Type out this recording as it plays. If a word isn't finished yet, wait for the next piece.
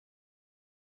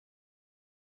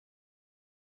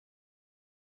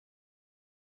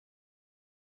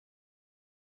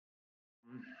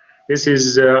this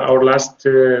is our last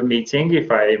meeting,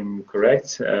 if I'm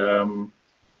correct.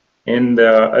 And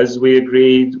as we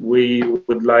agreed, we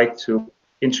would like to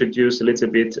introduce a little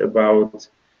bit about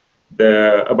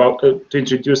to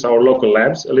introduce our local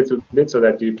labs a little bit, so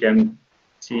that you can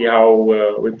see how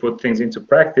we put things into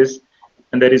practice.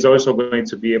 And that is also going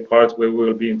to be a part where we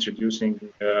will be introducing,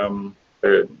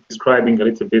 describing a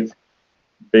little bit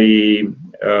the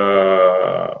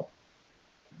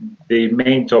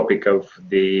main topic of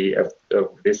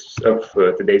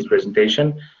today's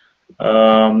presentation,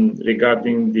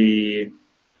 regarding the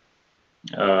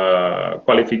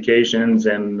qualifications,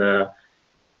 and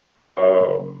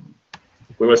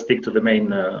we will stick to the main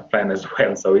plan as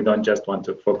well, so we don't just want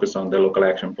to focus on the local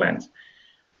action plans.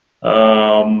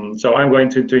 So I'm going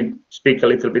to speak a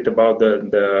little bit about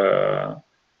the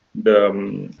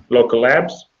local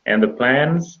labs and the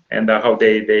plans, and how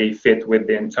they fit with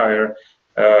the entire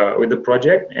with the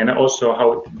project, and also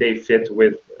how they fit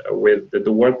with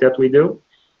the work that we do.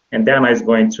 And Dana is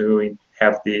going to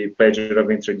have the pleasure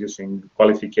of introducing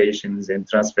qualifications and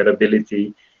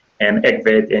transferability and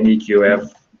ECVET and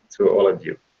EQF to all of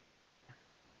you.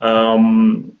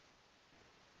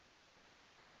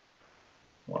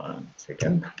 One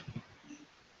second.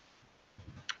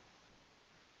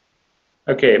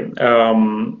 Okay.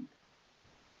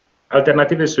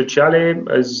 Alternative Sociale,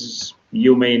 as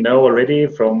you may know already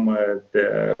from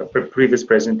the previous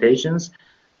presentations,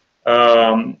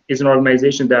 is an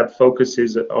organization that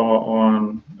focuses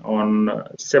on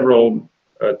several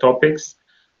topics.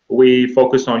 We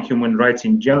focus on human rights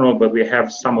in general, but we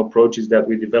have some approaches that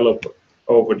we develop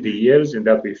over the years and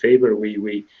that we favor.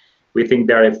 We think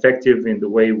they are effective in the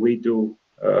way we do.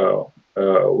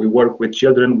 We work with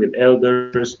children, with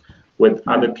elders, with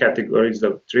other categories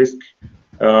of risk,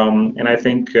 and I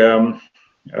think,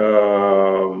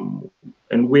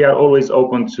 and we are always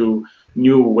open to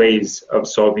new ways of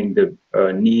solving the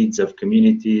needs of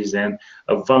communities and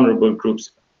of vulnerable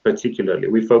groups particularly.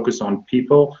 We focus on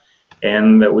people,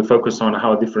 and we focus on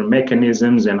how different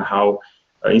mechanisms and how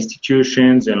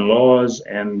institutions and laws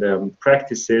and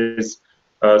practices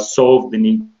solve the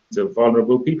needs of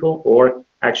vulnerable people, or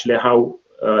actually how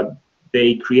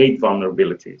they create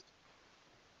vulnerabilities.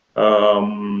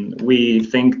 We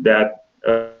think that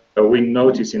we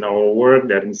notice in our work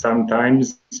that in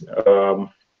sometimes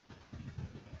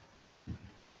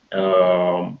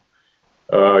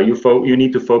you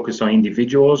need to focus on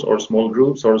individuals or small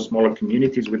groups or smaller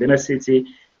communities within a city.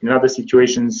 In other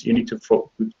situations, you need to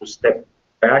step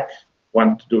back,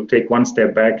 take one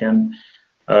step back, and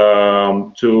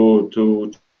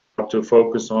to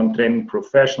focus on training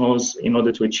professionals in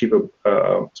order to achieve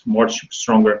a much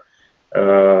stronger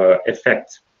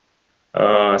effect.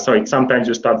 So sometimes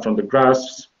you start from the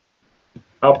grass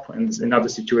up, and in other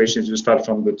situations you start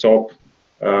from the top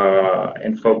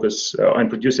and focus and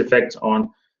produce effects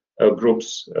on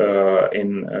groups,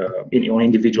 on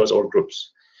individuals or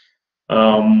groups.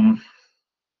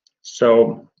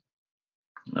 So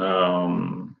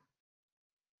I'm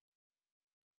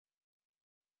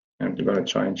going to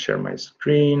try and share my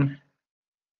screen.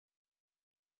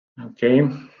 Okay.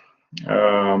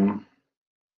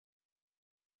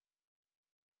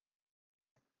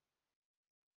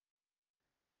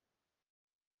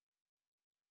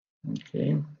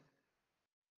 Okay.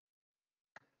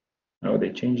 Oh,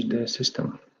 they changed the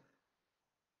system.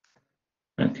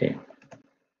 Okay.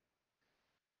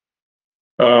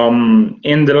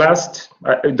 In the last,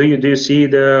 do you see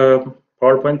the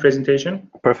PowerPoint presentation?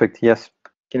 Perfect. Yes.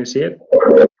 Can you see it?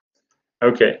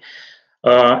 Okay.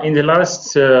 In the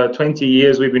last 20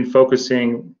 years, we've been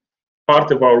focusing. Part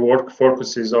of our work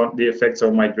focuses on the effects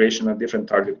of migration on different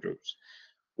target groups.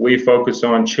 We focus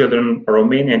on children,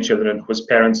 Romanian children whose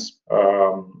parents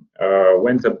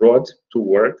went abroad to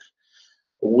work.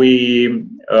 We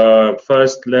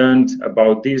first learned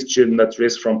about these children at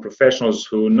risk from professionals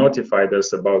who notified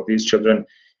us about these children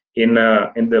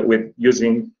with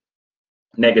using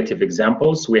negative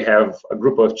examples. We have a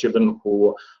group of children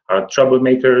who are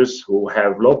troublemakers, who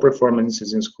have low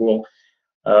performances in school.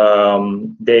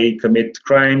 They commit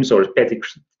crimes or petty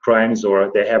crimes, or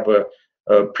they have a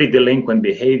pre-delinquent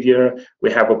behavior.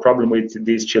 We have a problem with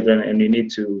these children, and we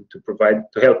need to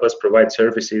help us provide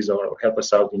services or help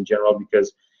us out in general,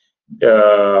 because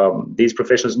these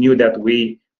professionals knew that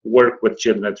we work with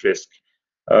children at risk.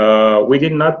 We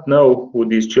did not know who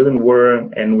these children were,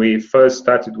 and we first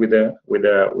started with a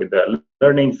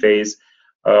learning phase,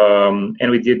 and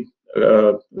we did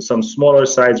some smaller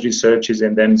size researches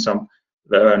and then some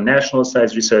national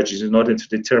size researches in order to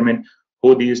determine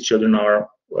who these children are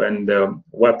and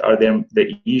what are the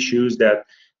issues that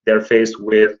they're faced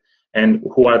with, and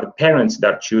who are the parents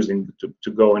that are choosing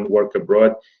to go and work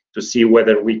abroad, to see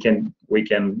whether we can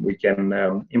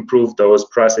improve those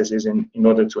processes in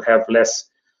order to have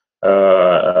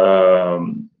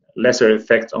lesser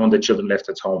effect on the children left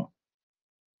at home.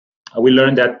 We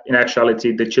learned that in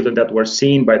actuality, the children that were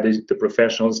seen by the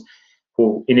professionals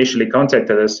who initially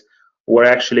contacted us were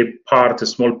actually a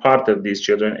small part of these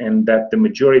children, and that the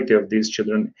majority of these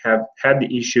children have had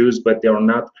the issues, but they are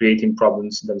not creating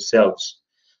problems themselves.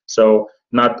 So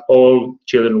not all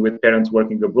children with parents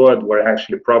working abroad were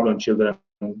actually problem children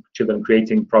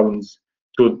creating problems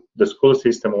to the school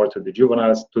system or to the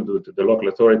juveniles, to the local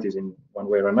authorities in one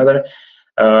way or another.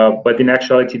 But in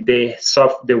actuality,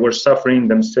 they were suffering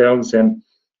themselves, and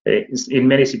in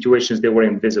many situations they were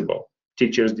invisible.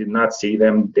 Teachers did not see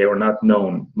them; they were not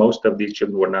known. Most of these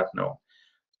children were not known.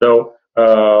 So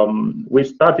we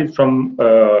started from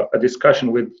a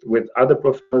discussion with other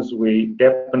professors. We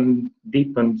deepened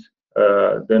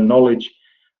the knowledge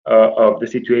of the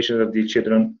situation of these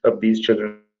children.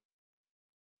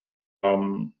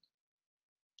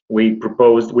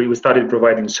 We started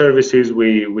providing services.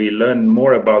 We learned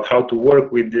more about how to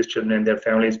work with these children and their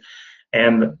families,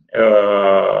 and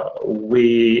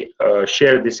we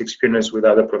shared this experience with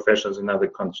other professionals in other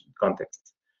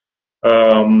contexts.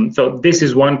 So this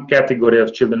is one category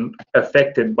of children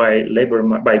affected by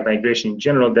migration in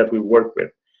general that we work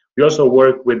with. We also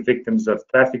work with victims of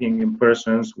trafficking in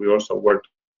persons. We also work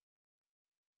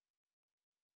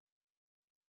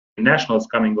with nationals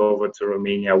coming over to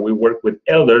Romania. We work with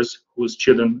elders whose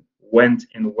children went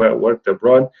and worked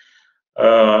abroad.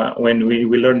 When we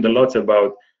learned a lot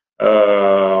about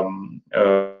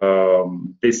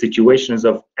the situations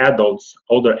of adults,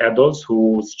 older adults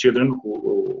whose children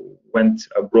who went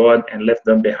abroad and left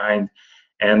them behind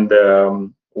and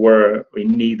were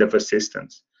in need of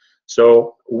assistance.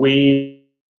 So we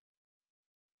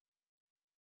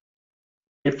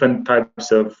different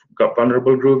types of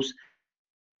vulnerable groups,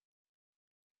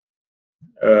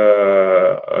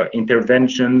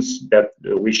 interventions that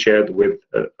we shared with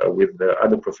the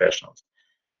other professionals.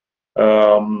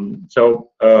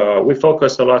 We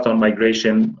focus a lot on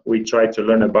migration. We try to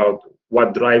learn about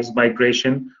what drives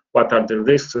migration, what are the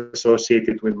risks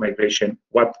associated with migration,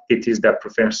 what it is that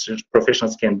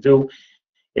professionals can do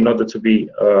in order to be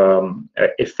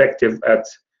effective at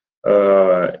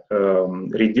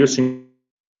reducing.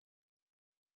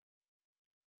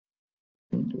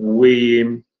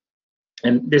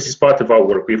 And this is part of our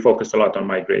work. We focus a lot on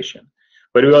migration,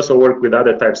 but we also work with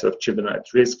other types of children at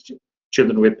risk,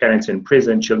 children with parents in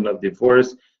prison, children of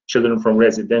divorce, children from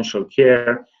residential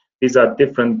care. These are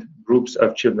different groups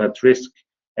of children at risk,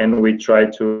 and we try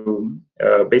to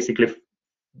basically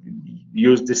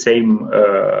use the same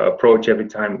approach every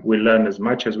time. We learn as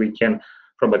much as we can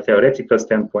from a theoretical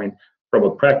standpoint, from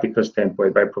a practical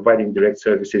standpoint. By providing direct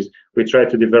services, we try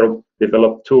to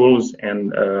develop tools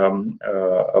and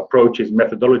approaches,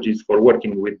 methodologies for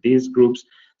working with these groups,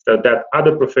 so that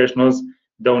other professionals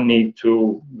don't need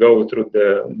to go through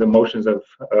the motions of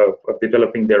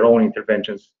developing their own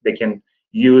interventions. They can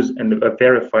use a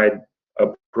verified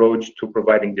approach to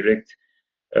providing direct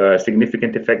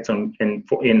significant effects on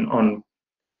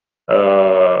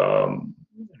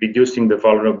reducing the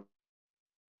vulnerability.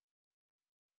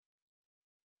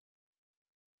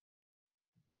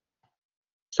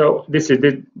 So this is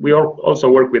it. We also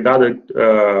work with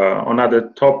on other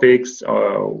topics.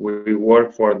 We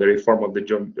work for the reform of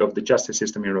the justice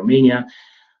system in Romania,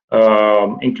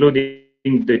 including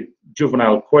the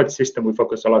juvenile court system. We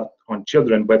focus a lot on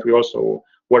children, but we also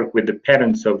work with the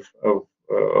parents of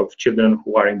children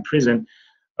who are in prison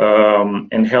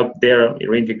and help their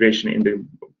reintegration in the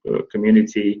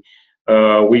community.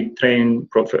 We train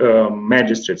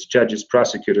magistrates, judges,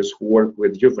 prosecutors who work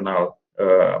with juvenile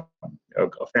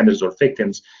offenders or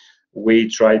victims. We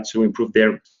try to improve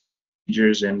their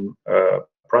procedures and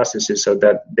processes so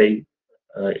that they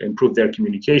improve their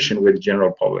communication with the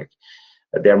general public.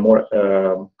 They're more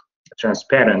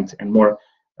transparent and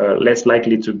less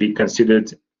likely to be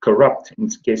considered corrupt in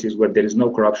cases where there is no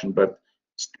corruption, but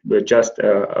just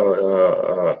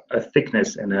a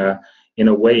thickness and in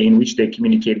a way in which they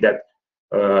communicate that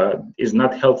is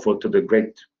not helpful to the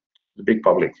big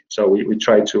public. So we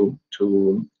try to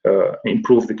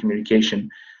improve the communication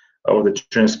or the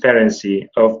transparency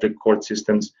of the court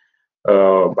systems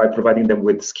by providing them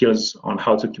with skills on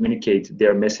how to communicate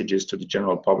their messages to the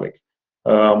general public.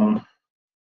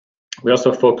 We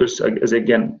also focus, as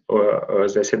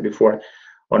I said before,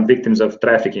 on victims of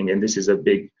trafficking, and this is a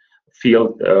big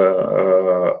field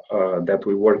that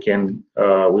we work in.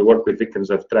 We work with victims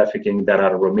of trafficking that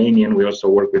are Romanian. We also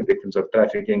work with victims of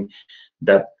trafficking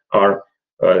that are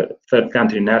third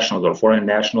country nationals or foreign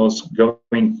nationals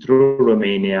going through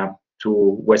Romania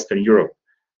to Western Europe.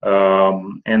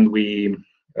 And we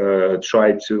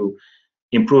try to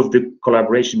improve the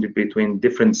collaboration between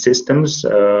different systems,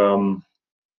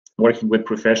 working with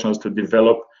professionals to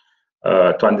develop,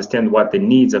 to understand what the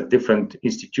needs of different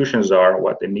institutions are,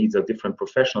 what the needs of different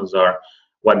professionals are,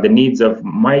 what the needs of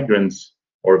migrants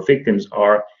or victims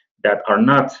are that are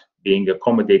not being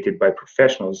accommodated by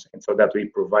professionals, and so that we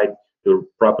provide the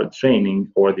proper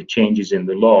training or the changes in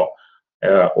the law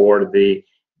or the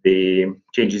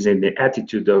changes in the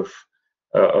attitude of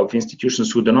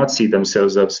institutions who do not see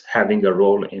themselves as having a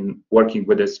role in working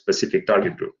with a specific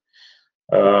target group.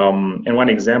 And one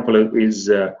example is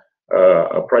a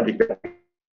project that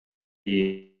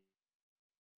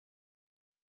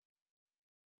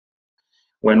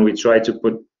when we try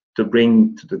to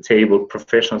bring to the table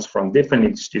professionals from different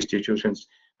institutions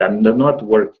that do not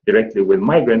work directly with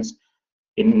migrants.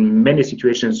 In many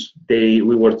situations, we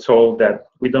were told that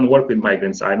we don't work with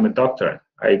migrants. I'm a doctor.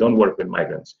 I don't work with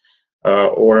migrants.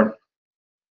 Or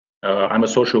I'm a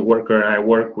social worker and I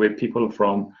work with people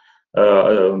from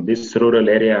this rural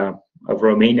area of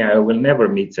Romania. I will never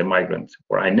meet a migrant,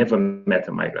 or I never met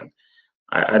a migrant.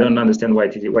 I don't understand why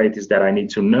it is that I need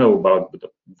to know about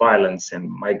violence and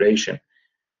migration.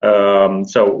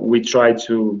 So we try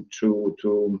to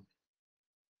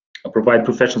provide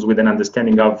professionals with an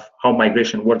understanding of how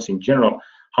migration works in general,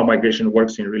 how migration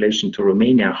works in relation to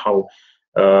Romania, how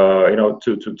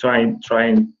to try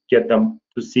and get them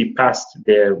to see past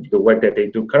the work that they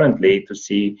do currently, to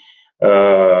see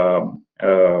to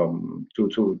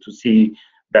see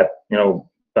that to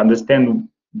understand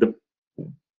the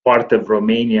part of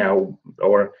Romania,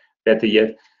 or better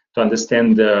yet, to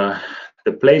understand the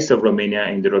place of Romania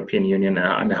in the European Union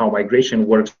and how migration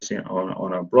works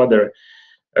on a broader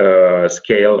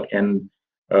scale, and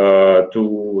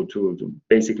to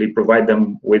basically provide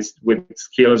them with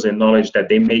skills and knowledge that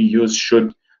they may use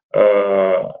should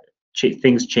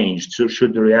things change, so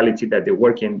should the reality that they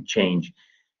work in change.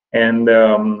 And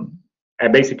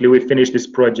basically we finished this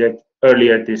project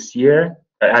earlier this year,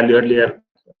 actually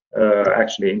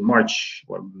in March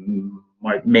or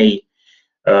May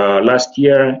last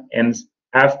year. And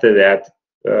after that,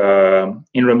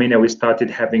 in Romania, we started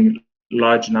having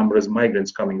large numbers of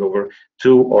migrants coming over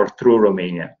to or through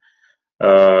Romania,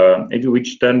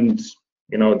 which turned,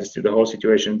 the whole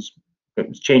situation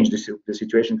changed the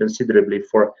situation considerably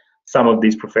for some of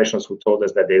these professionals who told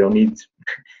us that they don't need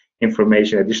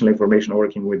additional information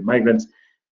working with migrants.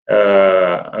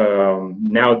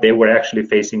 Now they were actually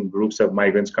facing groups of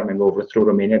migrants coming over through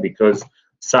Romania because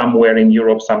somewhere in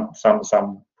Europe,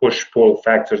 some push-pull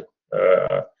factor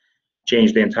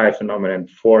changed the entire phenomenon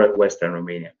for Western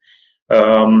Romania.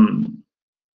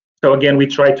 So again, we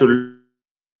try to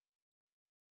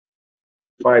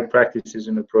find practices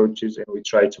and approaches, and we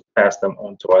try to pass them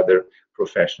on to other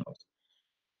professionals.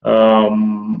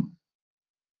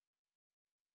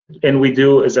 And we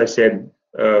do, as I said,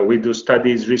 we do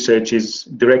studies, researches,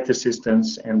 direct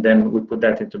assistance, and then we put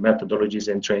that into methodologies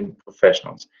and train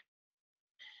professionals.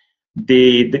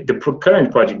 The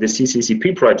current project, the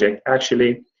CCCP project,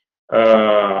 actually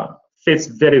fits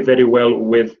very, very well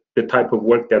with the type of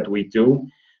work that we do,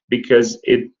 because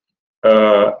it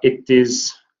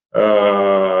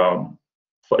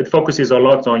focuses a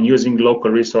lot on using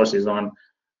local resources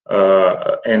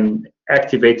and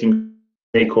activating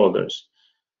stakeholders.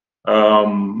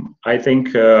 I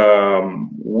think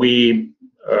we,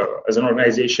 as an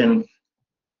organization,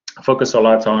 focus a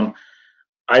lot on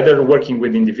either working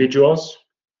with individuals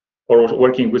or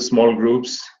working with small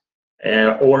groups,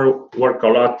 or work a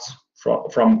lot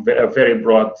from a very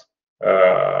broad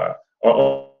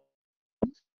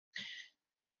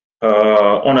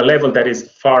on a level that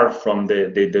is far from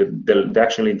the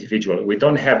actual individual. We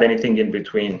don't have anything in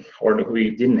between, or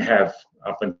we didn't have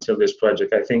up until this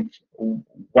project. I think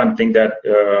one thing that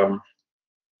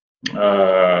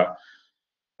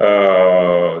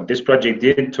this project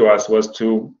did to us was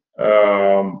to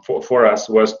for us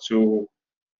was to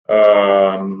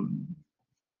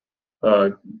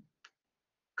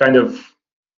kind of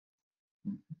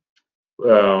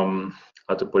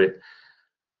how to put it.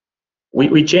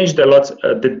 We changed a lot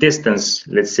the distance.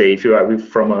 Let's say if you are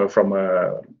from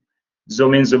a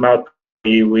zoom in, zoom out,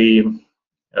 we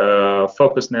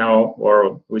focus now,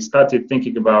 or we started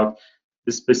thinking about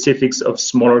the specifics of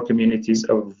smaller communities,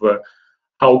 of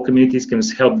how communities can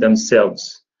help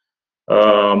themselves.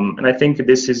 And I think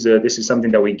this is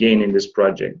something that we gain in this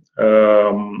project,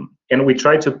 and we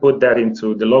try to put that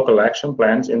into the local action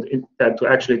plans, and that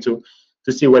to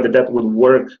see whether that would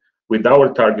work with our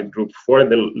target group for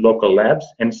the local labs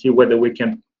and see whether we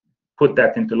can put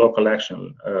that into local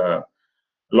action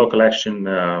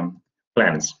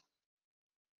plans.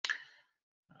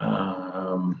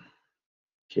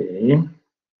 Okay.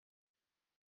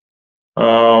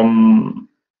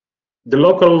 The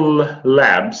local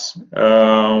labs,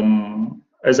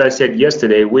 as I said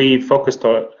yesterday, we focused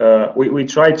on, we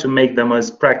tried to make them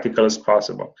as practical as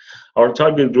possible. Our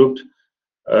target group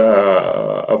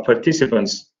of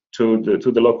participants to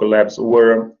the local labs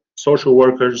were social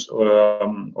workers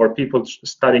or people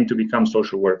studying to become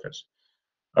social workers.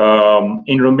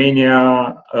 In Romania,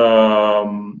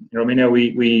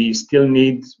 we still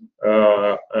need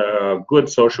good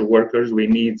social workers. We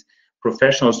need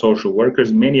professional social workers.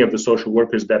 Many of the social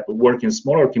workers that work in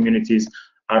smaller communities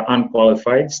are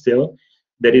unqualified still.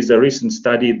 There is a recent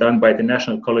study done by the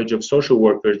National College of Social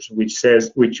Workers which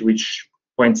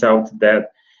points out that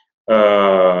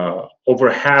over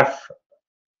half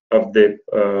of the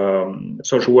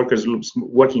social workers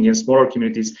working in smaller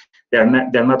communities,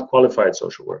 they're not qualified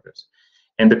social workers.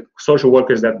 And the social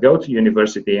workers that go to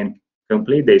university and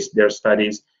complete their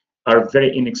studies are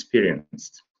very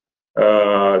inexperienced.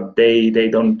 They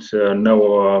don't know,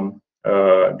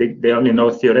 they only know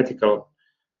the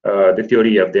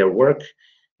theory of their work.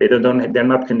 They're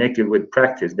not connected with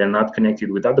practice. They're not connected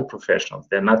with other professionals.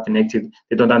 They're not connected.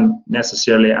 They don't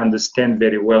necessarily understand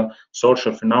very well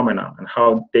social phenomena and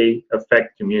how they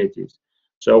affect communities.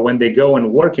 So when they go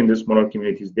and work in the smaller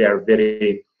communities, they are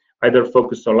very either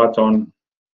focused a lot on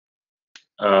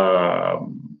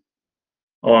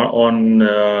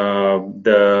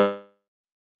the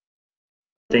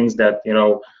things that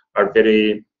are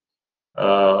very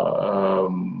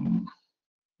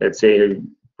let's say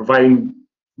providing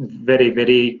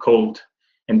very cold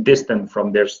and distant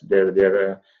from from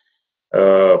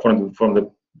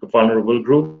the vulnerable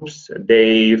groups.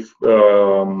 They're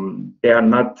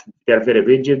very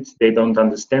rigid. They don't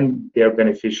understand their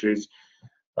beneficiaries,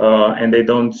 and they're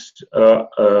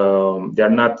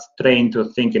not trained to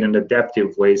think in an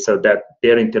adaptive way so that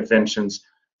their interventions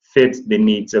fit the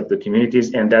needs of the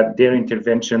communities and that their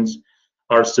interventions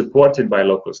are supported by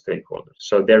local stakeholders.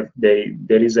 So there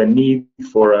is a need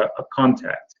for a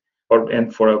contact,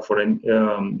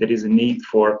 there is a need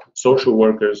for social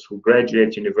workers who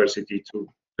graduate university to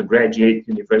graduate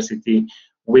university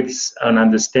with an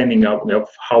understanding of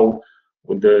how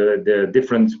the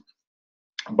different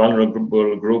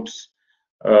vulnerable groups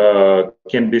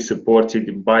can be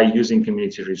supported by using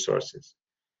community resources.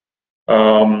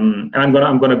 And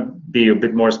I'm gonna be a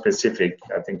bit more specific.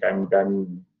 I think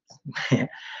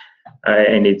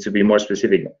I need to be more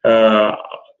specific.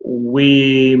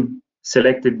 We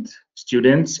selected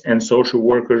students and social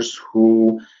workers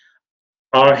who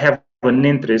have an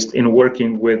interest in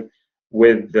working with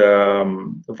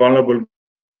vulnerable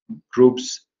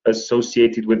groups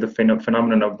associated with the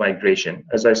phenomenon of migration.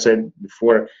 As I said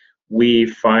before, we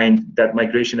find that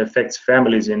migration affects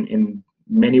families in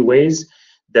many ways.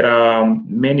 There are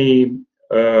many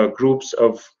groups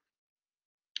of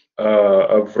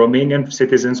Romanian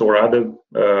citizens or other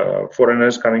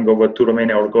foreigners coming over to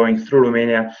Romania or going through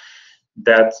Romania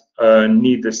that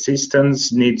need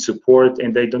assistance, need support,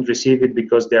 and they don't receive it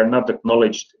because they are not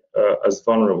acknowledged as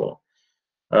vulnerable.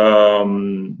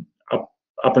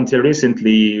 Up until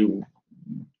recently,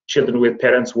 children with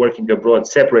parents working abroad,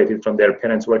 separated from their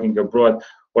parents working abroad,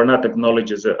 were not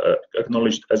acknowledged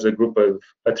as a group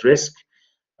at risk.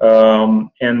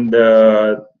 And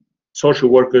social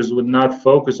workers would not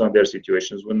focus on their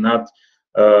situations, would not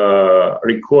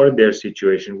record their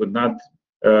situation, would not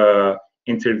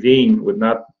intervene, would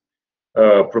not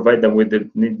provide them with the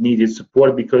needed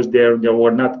support because they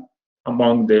were not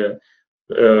among the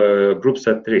groups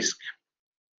at risk.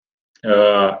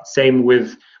 Same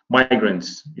with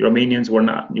migrants. Romania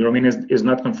is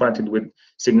not confronted with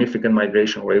significant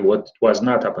migration rate, what was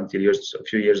not up until a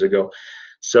few years ago.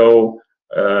 So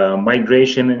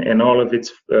migration and all of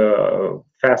its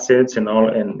facets and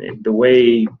the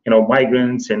way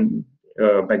migrants and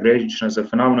migration as a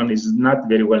phenomenon is not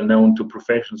very well known to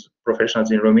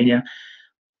professionals in Romania.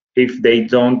 If they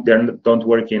don't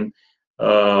work in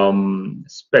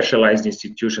specialized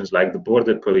institutions like the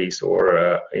border police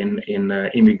or in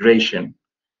immigration.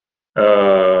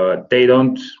 They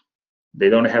don't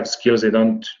have skills. They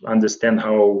don't understand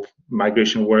how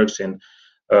migration works and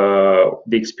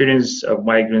the experience of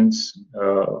migrants.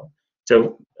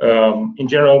 So in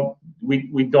general,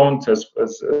 we don't as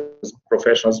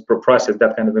professionals process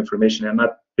that kind of information and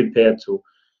not prepared to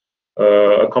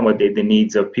accommodate the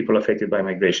needs of people affected by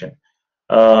migration.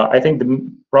 I think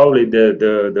probably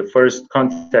the first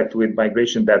contact with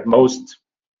migration that most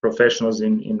professionals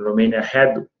in Romania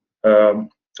had,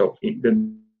 so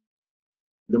the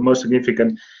most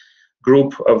significant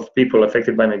group of people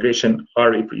affected by migration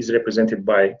is represented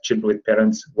by children with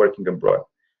parents working abroad.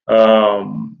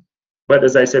 But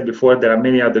as I said before, there are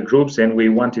many other groups, and we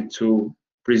wanted to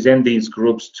present these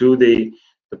groups to the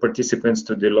participants,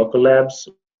 to the local labs,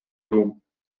 to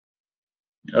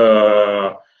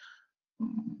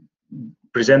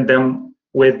present them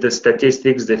with the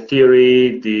statistics, the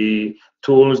theory, the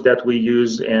tools that we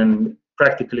use, and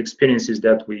practical experiences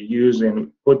that we use, and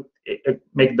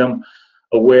make them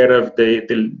aware of the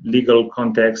legal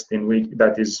context in which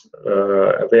that is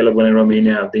available in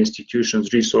Romania, the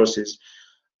institutions, resources.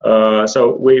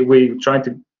 So we try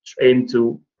to aim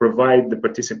to provide the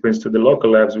participants to the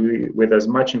local labs with as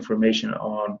much information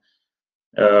on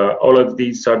all of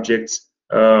these subjects,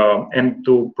 and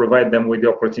to provide them with the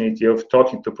opportunity of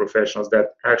talking to professionals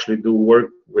that actually do work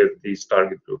with these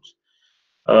target groups.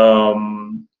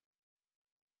 And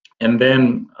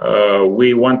then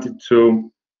we wanted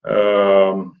to,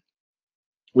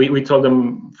 we told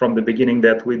them from the beginning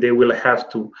that they will have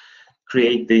to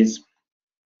create these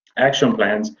action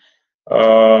plans,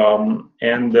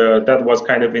 and that was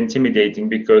kind of intimidating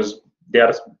because they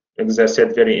are, as I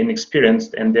said, very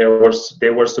inexperienced, and they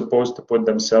were supposed to put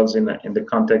themselves in the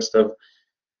context of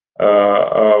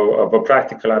a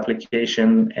practical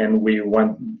application, and we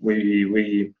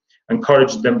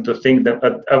encourage them to think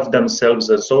of themselves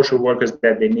as social workers,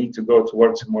 that they need to go to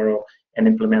work tomorrow and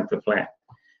implement the plan.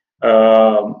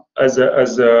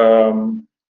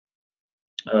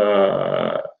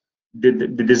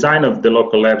 The design of the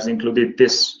local labs included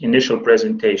this initial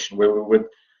presentation where we would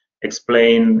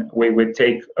explain, we would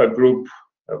take a group,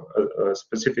 a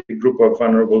specific group of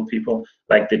vulnerable people,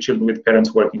 like the children with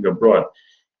parents working abroad,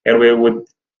 and we would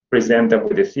present them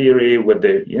with the theory, with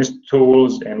the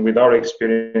tools, and with our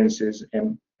experiences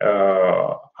and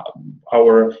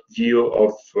our view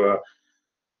of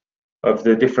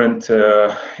the different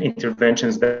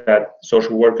interventions that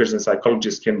social workers and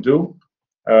psychologists can do.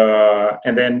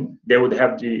 And then they would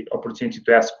have the opportunity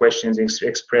to ask questions and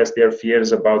express their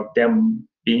fears about them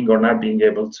being or not being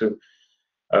able to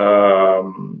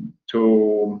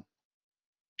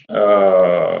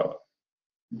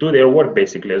do their work,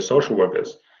 basically, as social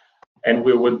workers. And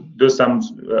we would do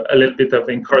a little bit of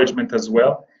encouragement as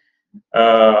well.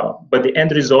 But the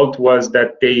end result was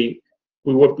that we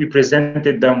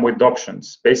presented them with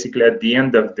options. Basically, at the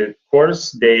end of the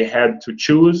course, they had to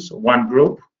choose one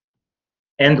group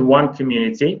and one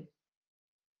community,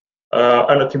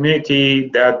 and a community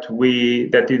that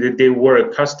they were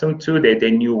accustomed to, that they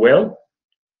knew well.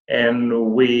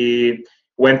 And we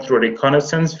went through a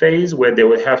reconnaissance phase where they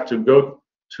would have to go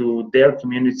to their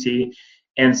community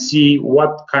and see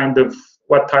what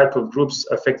type of groups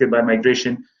affected by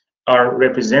migration are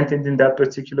represented in that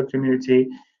particular community,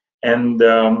 and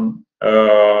then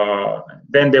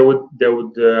they would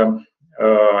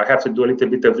have to do a little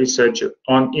bit of research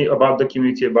about the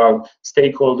community, about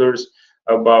stakeholders,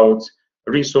 about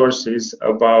resources,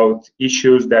 about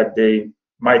issues that they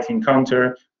might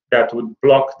encounter that would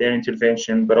block their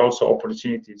intervention, but also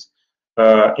opportunities,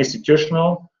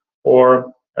 institutional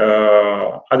or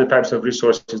other types of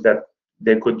resources that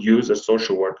they could use as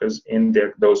social workers in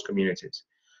those communities.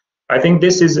 I think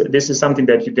this is something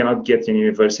that you cannot get in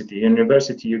university. In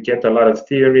university, you get a lot of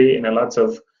theory and a lot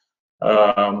of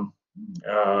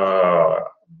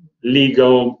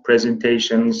legal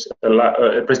presentations,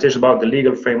 presentations about the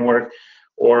legal framework,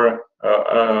 or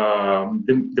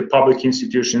the public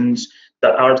institutions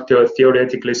that are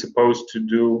theoretically supposed to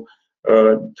do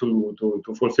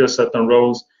to fulfill certain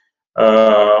roles,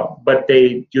 but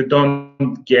you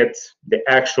don't get the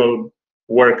actual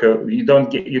work. You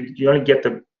only get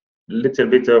a little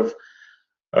bit of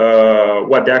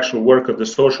what the actual work of the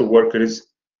social worker is.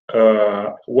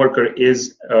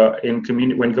 In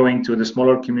community, when going to the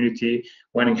smaller community,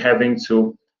 when having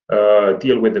to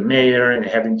deal with the mayor, and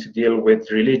having to deal with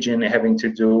religion, and having to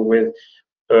do with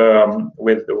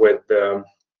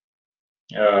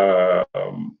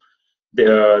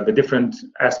the different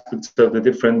aspects of the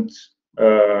different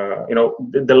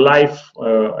the life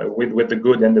with the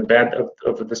good and the bad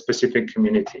of the specific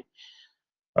community.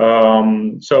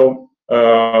 So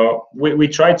we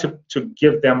try to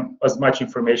give them as much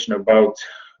information about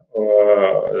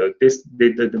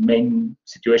the main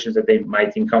situations that they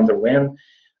might encounter when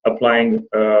applying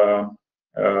a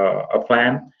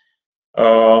plan.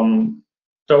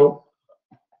 So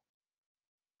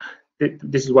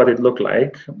this is what it looked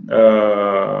like.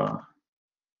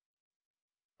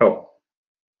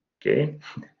 Okay.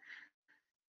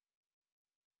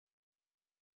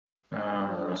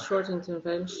 a short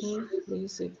intervention,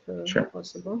 please, if Sure.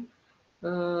 possible.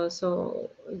 So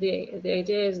the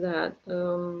idea is that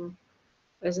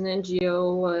as an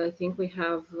NGO, I think we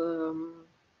have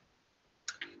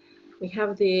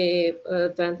the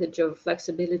advantage of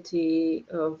flexibility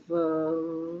of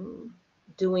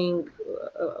doing,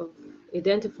 of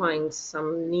identifying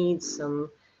some needs, some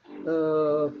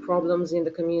problems in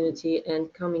the community,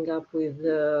 and coming up with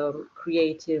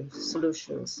creative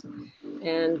solutions.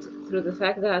 And through the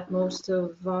fact that most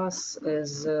of us,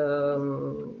 as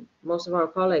most of our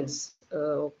colleagues,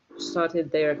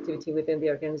 started their activity within the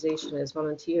organization as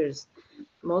volunteers,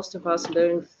 most of us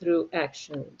learn through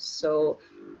action. So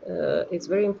it's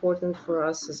very important for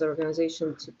us as an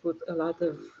organization to put a lot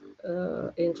of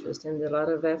interest and a lot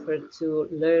of effort to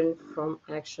learn from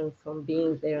action, from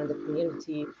being there in the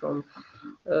community, from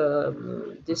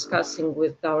discussing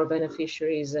with our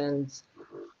beneficiaries and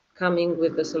coming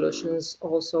with the solutions,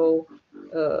 also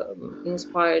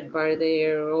inspired by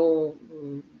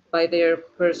their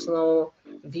personal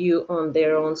view on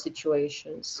their own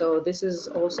situation. So this is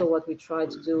also what we try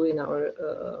to do in our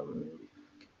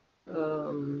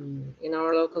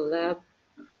local lab,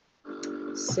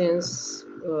 since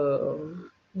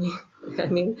I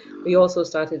mean, we also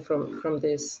started from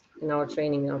this in our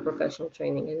training, in our professional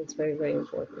training, and it's very, very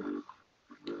important.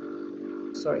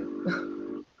 Sorry.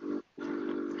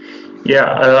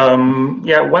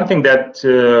 Yeah, one thing that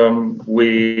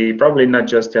we probably, not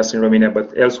just in Romania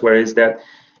but elsewhere, is that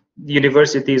the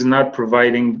university is not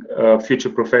providing future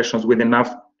professionals with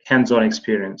enough hands-on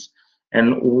experience.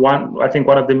 And I think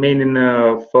one of the main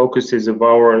focuses of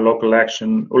our local labs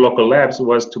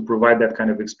was to provide that kind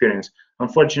of experience.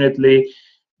 Unfortunately,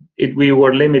 we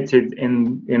were limited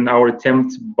in our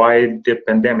attempt by the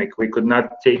pandemic. We could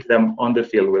not take them on the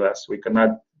field with us. We could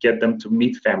not get them to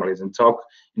meet families and talk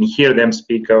and hear them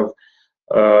speak of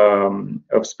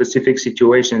specific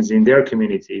situations in their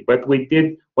community. But we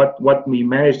did what we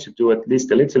managed to do, at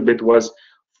least a little bit, was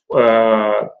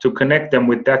to connect them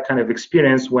with that kind of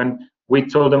experience when we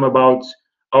told them about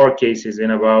our cases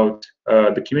and about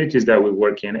the communities that we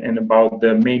work in, and about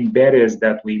the main barriers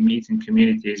that we meet in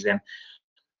communities, and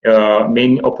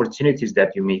main opportunities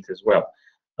that you meet as well,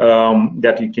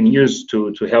 that you can use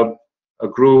to help a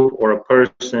group or a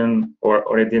person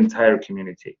or the entire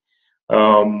community.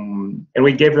 And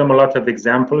we gave them a lot of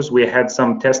examples. We had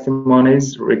some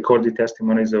testimonies, recorded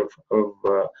testimonies of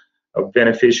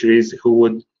beneficiaries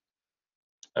who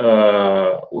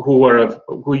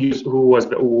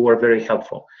were very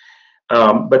helpful.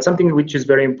 But something which is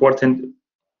very important,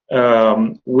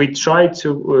 we try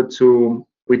to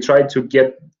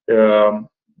get the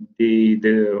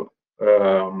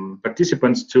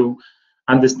participants to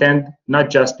understand not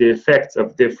just the effects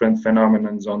of different phenomena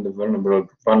on the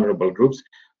vulnerable groups,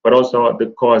 but also the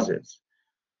causes.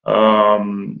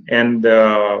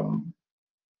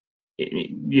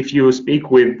 If you speak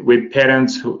with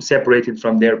parents who separated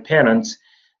from their parents,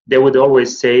 they would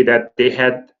always say that they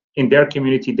had, in their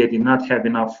community, they did not have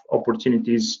enough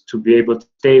opportunities to be able to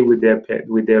stay with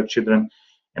their children,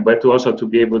 but also to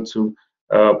be able to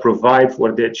provide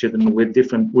for their children with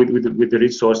the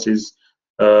resources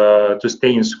to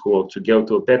stay in school, to go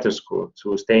to a better school,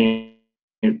 to stay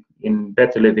in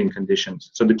better living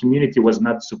conditions. So the community was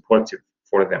not supportive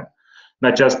for them,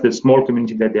 not just the small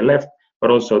community that they left, but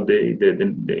also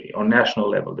on national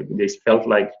level. They felt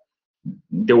like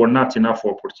there were not enough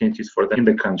opportunities for them in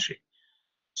the country.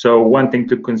 So one thing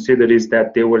to consider is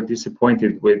that they were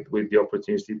disappointed with the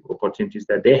opportunities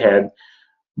that they had.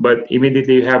 But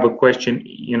immediately you have a question,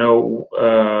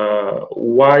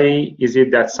 why is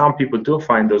it that some people do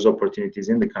find those opportunities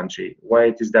in the country? Why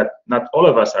it is that not all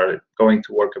of us are going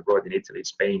to work abroad in Italy,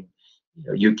 Spain,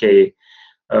 UK?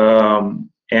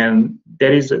 And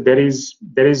there is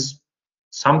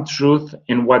some truth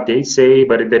in what they say,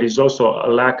 but there is also a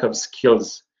lack of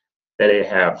skills that they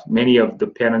have. Many of the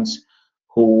parents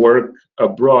who work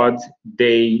abroad,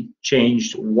 they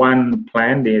changed one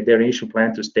plan, their initial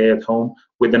plan to stay at home,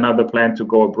 with another plan to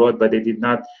go abroad, but they did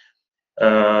not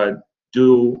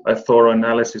do a thorough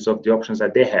analysis of the options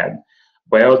that they had.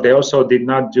 Well, they also did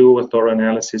not do a thorough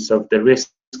analysis of the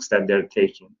risks that they're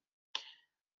taking.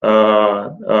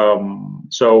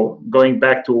 So going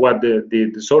back to what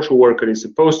the social worker is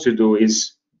supposed to do,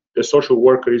 is the social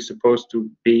worker is supposed to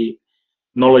be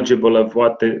knowledgeable of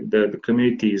what the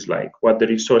community is like, what the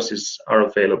resources are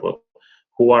available,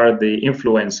 who are the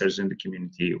influencers in the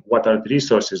community, what are the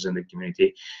resources in the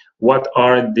community, what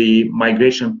are the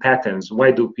migration patterns,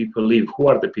 why do people leave, who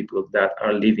are the people that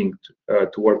are leaving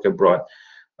to work abroad.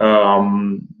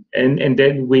 And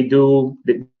then we do,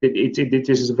 it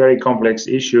is a very complex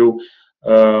issue.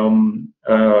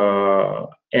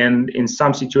 And in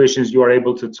some situations, you are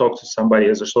able to talk to somebody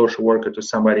as a social worker, to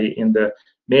somebody in the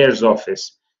mayor's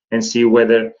office, and see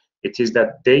whether it is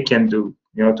that they can do,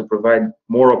 to provide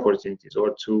more opportunities,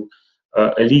 or to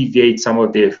alleviate some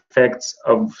of the effects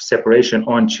of separation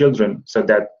on children, so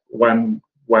that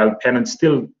while parents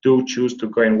still do choose to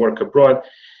go and work abroad,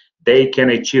 they can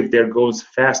achieve their goals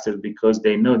faster because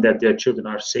they know that their children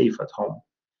are safe at home.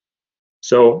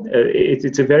 So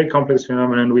it's a very complex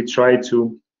phenomenon. We try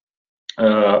to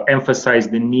emphasize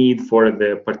the need for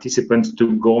the participants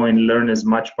to go and learn as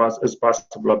much as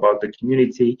possible about the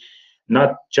community,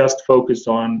 not just focus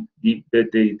on the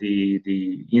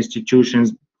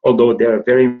institutions, although they are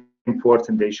very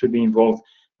important, they should be involved,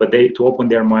 but to open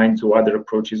their mind to other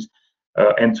approaches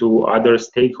and to other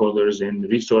stakeholders and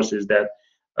resources that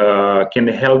can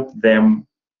help them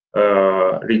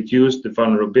reduce the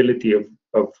vulnerability of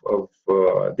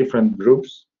different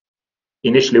groups.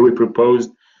 Initially, we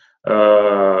proposed,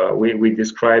 we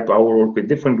described our work with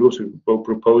different groups. We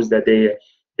proposed that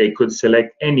they could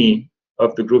select any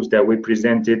of the groups that we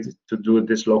presented to do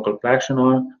this local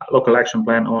action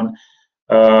plan on,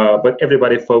 but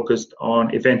everybody focused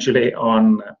eventually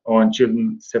on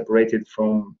children separated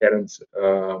from parents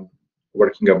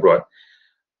working abroad.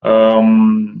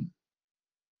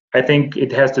 I think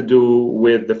it has to do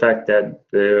with the fact that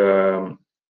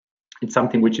it's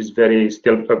something which is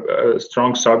still a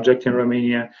strong subject in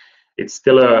Romania. It's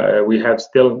still we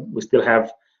still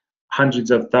have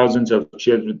hundreds of thousands of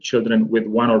children with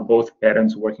one or both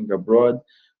parents working abroad.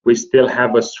 We still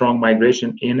have a strong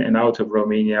migration in and out of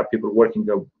Romania, people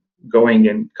going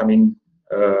and coming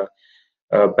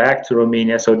back to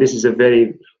Romania. So this is a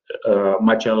very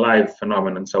much alive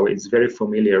phenomenon. So it's very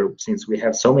familiar since we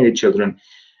have so many children.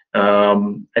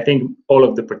 I think all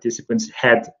of the participants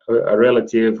had a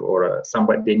relative or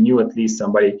somebody, they knew at least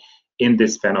somebody in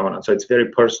this phenomenon. So it's very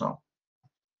personal,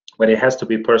 but it has to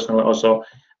be personal also.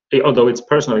 Although it's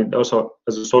personal, it also,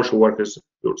 as a social worker,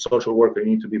 you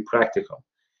need to be practical.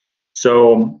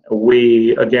 So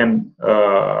we again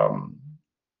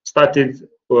started.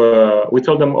 We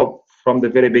told them from the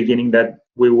very beginning that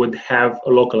we would have a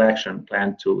local action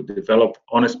plan to develop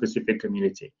on a specific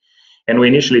community, and we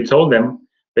initially told them,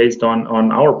 based on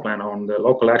our plan, on the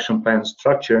local action plan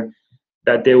structure,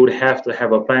 that they would have to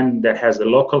have a plan that has a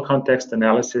local context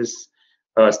analysis,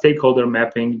 stakeholder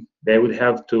mapping. They would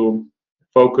have to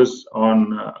focus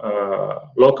on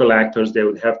local actors. They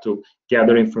would have to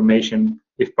gather information,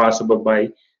 if possible, by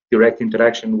direct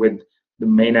interaction with the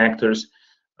main actors.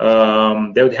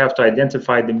 They would have to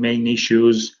identify the main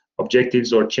issues,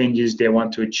 objectives, or changes they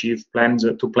want to achieve,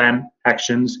 to plan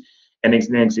actions, and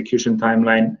an execution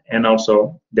timeline, and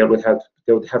also there would have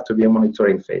to be a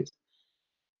monitoring phase.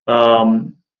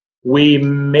 We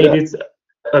made it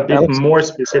a bit Alex, more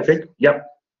specific. Yep.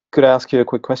 Could I ask you a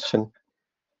quick question?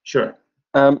 Sure.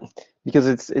 Because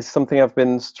it's something I've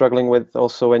been struggling with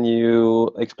also when you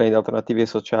explained Alternative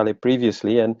Sociale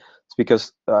previously, and it's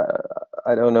because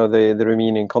I don't know the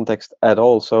Romanian context at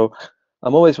all. So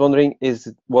I'm always wondering,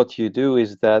 is what you do,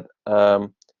 is that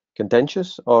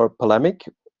contentious or polemic?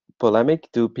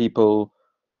 Do people,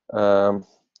 how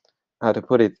to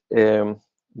put it,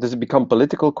 does it become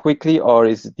political quickly, or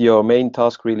is your main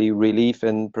task really relief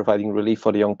and providing relief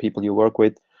for the young people you work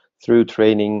with through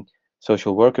training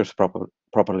social workers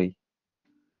properly?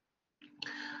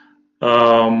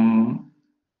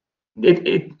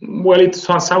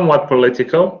 It's somewhat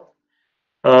political.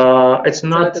 It's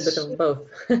not. It's a bit of both,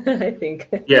 I think.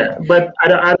 Yeah, but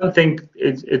I don't think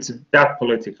it's that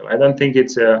political. I don't think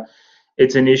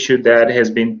it's an issue that has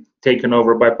been taken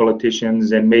over by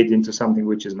politicians and made into something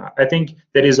which is not. I think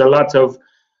it has a lot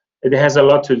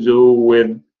to do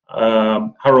with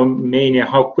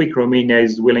how quick Romania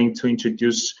is willing to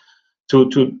introduce,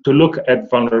 to look at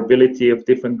vulnerability of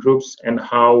different groups, and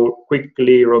how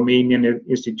quickly Romanian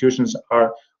institutions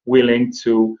are willing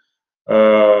to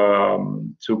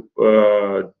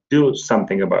do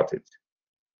something about it.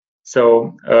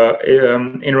 So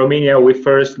in Romania, we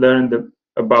first learned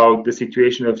about the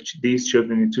situation of these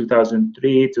children in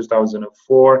 2003,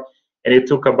 2004, and it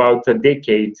took about a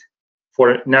decade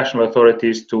for national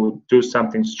authorities to do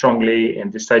something strongly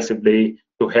and decisively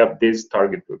to help these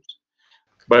target groups.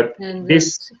 But and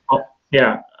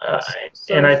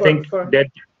I think that.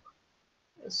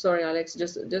 Sorry, Alex,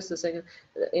 just a second.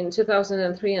 In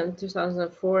 2003 and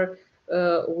 2004,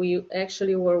 we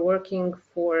actually were working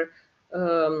for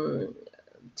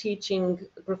teaching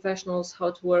professionals how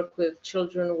to work with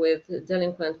children with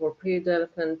delinquent or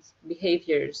pre-delinquent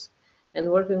behaviors. And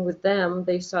working with them,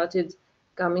 they started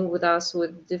coming with us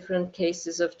with different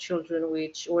cases of children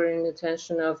which were in the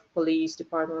attention of police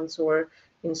departments or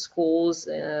in schools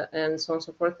and so on and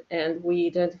so forth. And we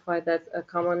identified that a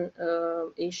common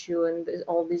issue in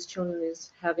all these children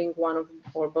is having one of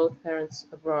or both parents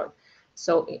abroad.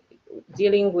 So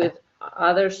dealing with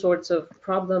other sorts of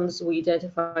problems, we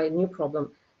identify a new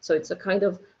problem. So it's a kind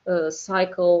of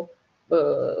cycle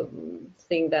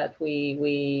thing that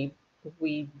we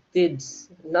did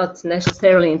not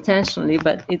necessarily intentionally,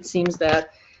 but it seems that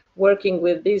working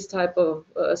with these type of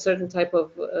certain type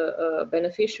of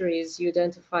beneficiaries, you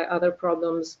identify other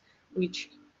problems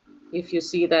which, if you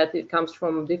see that it comes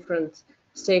from different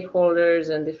stakeholders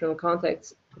and different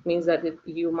contexts, it means that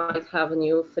you might have a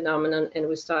new phenomenon, and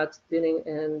we start dealing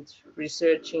and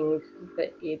researching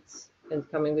it and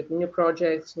coming with new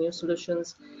projects, new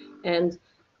solutions. And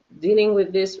dealing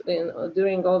with this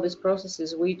during all these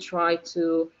processes, we try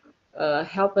to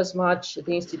help as much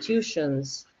the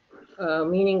institutions,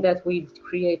 meaning that we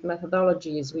create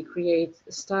methodologies, we create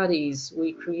studies,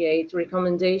 we create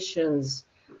recommendations,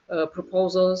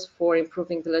 proposals for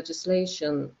improving the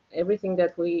legislation, everything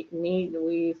that we need,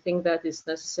 we think that is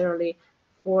necessarily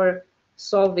for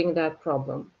solving that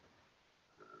problem.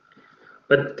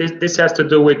 But this has to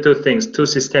do with two things, two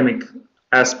systemic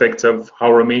aspects of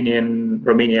how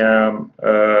Romania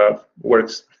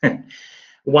works.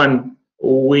 One,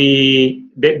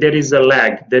 there is a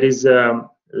lag, there is a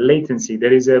latency,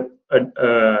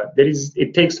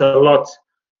 it takes a lot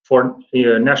for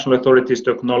national authorities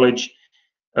to acknowledge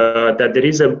that there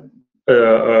is a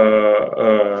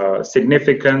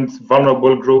significant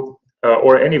vulnerable group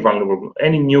or any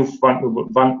new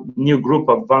group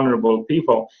of vulnerable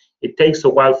people. It takes a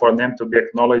while for them to be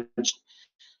acknowledged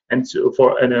and to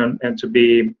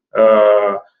be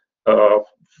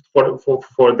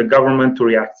for the government to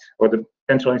react or the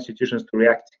central institutions to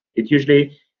react.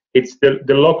 It's the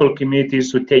local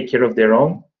communities who take care of their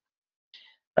own,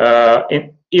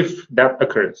 if that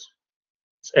occurs.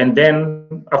 And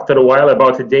then after a while,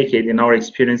 about a decade in our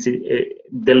experience,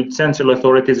 the central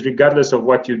authorities, regardless of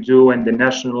what you do and the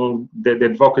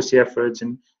advocacy efforts,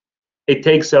 and it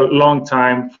takes a long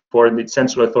time for the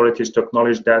central authorities to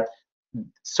acknowledge that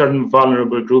certain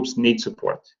vulnerable groups need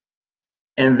support.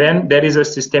 And then there is a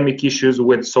systemic issues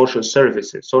with social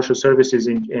services. Social services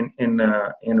in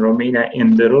Romania,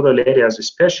 in the rural areas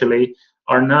especially,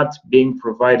 are not being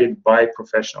provided by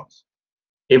professionals.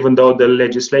 Even though the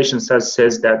legislation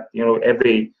says that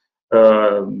every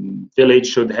village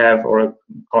should have, or a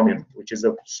commune, which is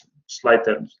a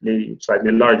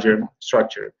slightly larger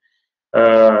structure,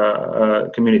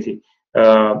 community,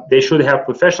 they should have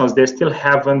professionals. They still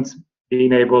haven't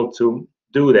been able to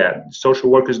do that. Social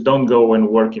workers don't go and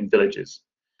work in villages,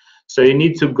 so you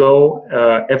need to go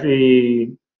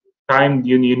every time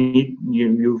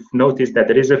you've noticed that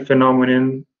there is a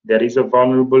phenomenon, there is a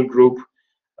vulnerable group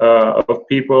of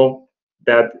people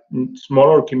that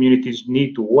smaller communities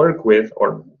need to work with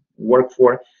or work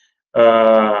for.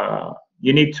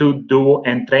 You need to do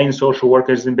and train social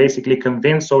workers and basically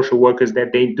convince social workers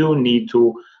that they do need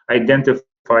to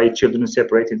identify children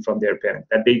separated from their parents,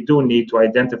 that they do need to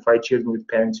identify children with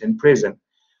parents in prison,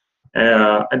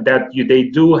 and that they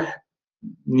do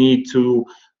need to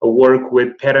work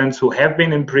with parents who have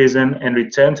been in prison and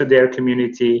return to their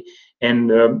community, and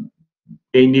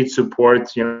they need support,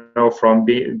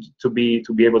 to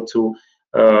be able to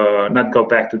not go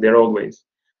back to their old ways.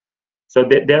 So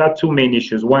there are two main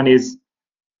issues. One is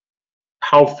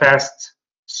how fast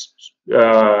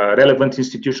relevant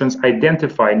institutions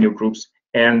identify new groups,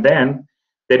 and then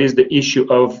there is the issue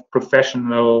of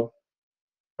professional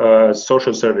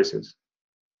social services,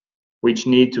 which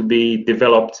need to be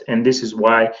developed. And this is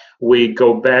why we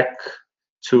go back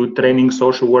to training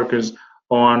social workers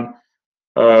on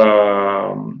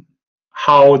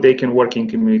how they can work in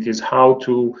communities, how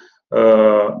to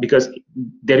because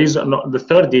there is the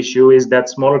third issue is that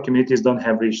smaller communities don't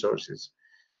have resources,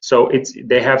 so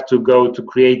they have to go to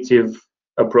creative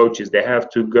approaches. They have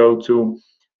to go to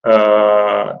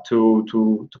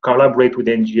collaborate with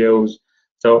NGOs.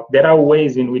 So there are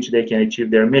ways in which they can achieve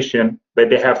their mission, but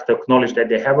they have to acknowledge that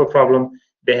they have a problem.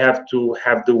 They have to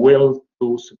have the will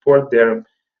to support their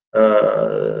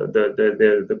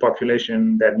the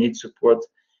population that needs support,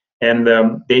 and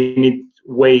they need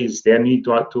ways. They need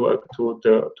to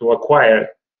acquire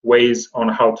ways on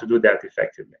how to do that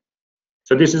effectively.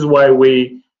 So this is why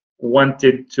we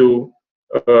wanted to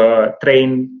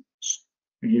train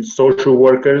social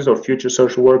workers or future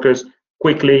social workers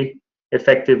quickly,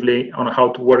 effectively, on how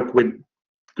to work with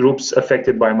groups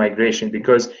affected by migration.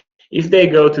 Because if they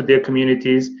go to their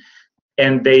communities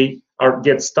and they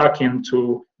get stuck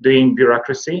into doing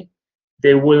bureaucracy,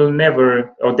 they will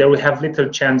never, or they will have little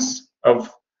chance of,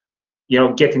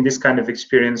 getting this kind of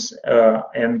experience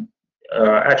and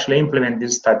actually implement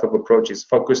this type of approaches,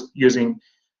 focused using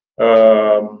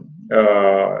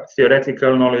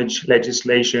theoretical knowledge,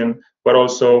 legislation, but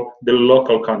also the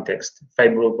local context,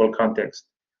 favorable context,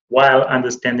 while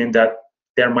understanding that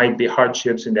there might be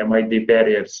hardships and there might be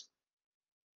barriers.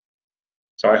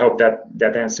 So I hope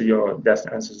that answers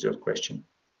your question.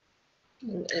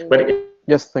 But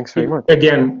yes, thanks very much.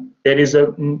 Again, there is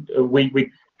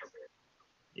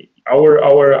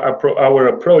our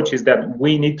approach is that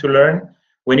we need to learn.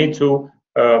 We need to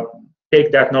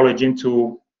take that knowledge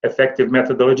into effective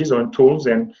methodologies or tools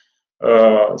and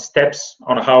steps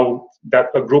on how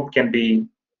that a group can be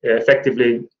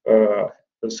effectively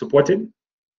supported,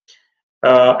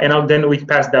 and then we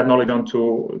pass that knowledge on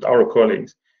to our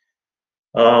colleagues.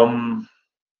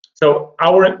 So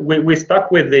we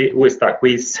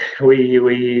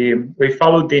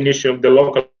followed the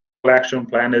local action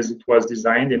plan as it was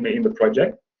designed in the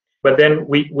project, but then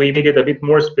we made it a bit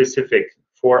more specific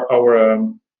for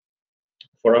our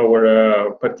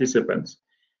participants.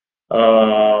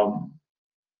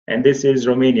 And this is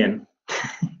Romanian,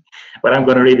 but I'm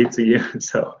going to read it to you.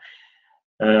 So,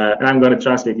 and I'm going to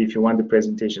translate if you want the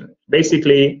presentation.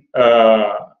 Basically,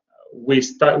 we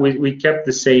kept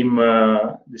the same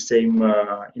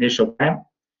initial plan.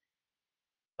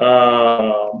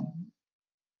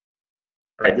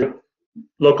 Right. The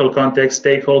local context,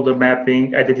 stakeholder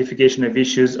mapping, identification of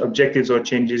issues, objectives or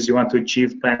changes you want to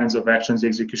achieve, plans of actions,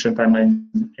 execution timeline,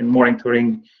 and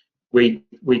monitoring. We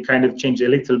kind of changed a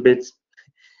little bit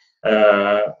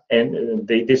and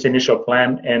this initial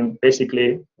plan, and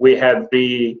basically we had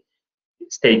 3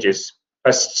 stages.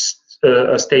 A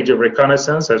stage of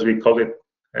reconnaissance, as we called it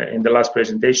in the last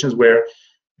presentations, where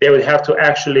they would have to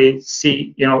actually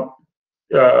see,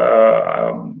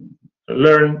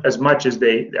 learn as much as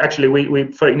they actually. We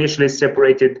initially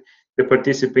separated the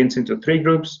participants into 3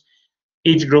 groups.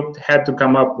 Each group had to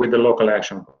come up with a local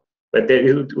action plan, but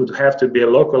it would have to be a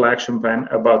local action plan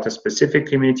about a specific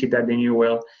community that they knew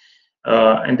well,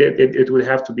 and it would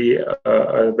have to be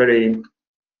a very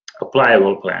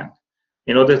applicable plan.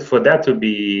 In order for that to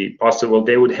be possible,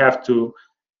 they would have to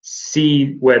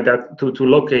see where that to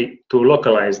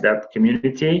localize that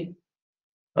community.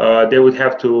 They would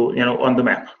have to, on the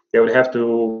map, they would have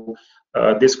to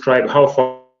describe how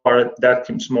far that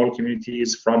small community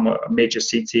is from a major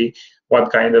city,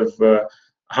 what kind of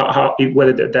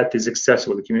whether that is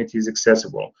accessible, the community is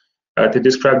accessible, to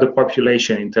describe the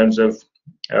population in terms of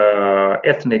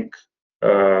ethnic,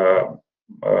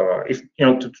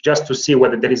 just to see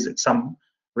whether there is some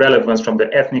relevance from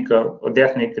the ethnic,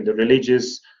 the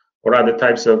religious, or other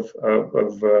types of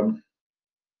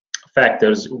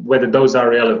factors, whether those are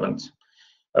relevant.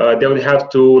 They would have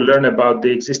to learn about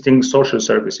the existing social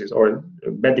services or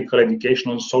medical,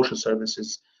 educational, social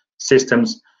services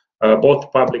systems,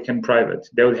 both public and private.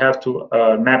 They would have to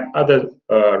map other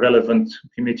relevant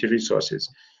community resources.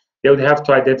 They would have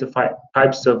to identify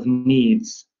types of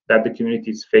needs that the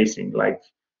community is facing, like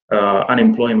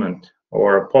unemployment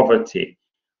or poverty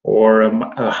or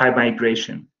high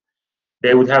migration.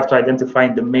 They would have to identify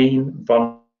the main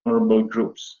vulnerable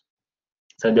groups.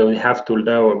 So they would have to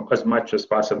know as much as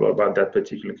possible about that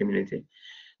particular community.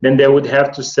 Then they would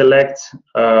have to select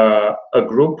a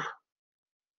group,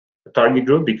 a target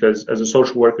group, because as a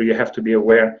social worker, you have to be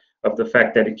aware of the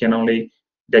fact that you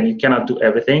cannot do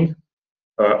everything,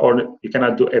 or you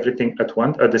cannot do everything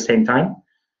at the same time.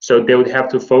 So they would have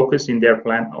to focus in their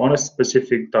plan on a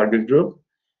specific target group.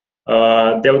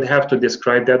 They would have to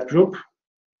describe that group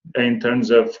in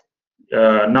terms of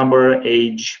number,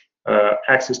 age,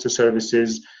 access to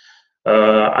services,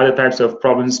 other types of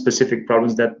problems, specific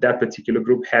problems that particular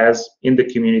group has in the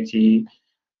community.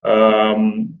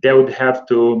 They would have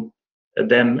to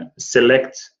then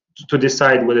select to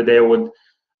decide whether they would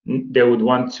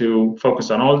want to focus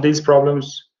on all these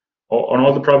problems, or on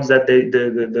all the problems that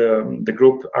the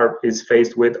group is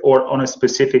faced with, or on a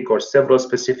specific or several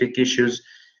specific issues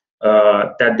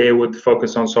that they would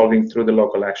focus on solving through the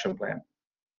local action plan.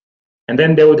 And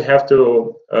then they would have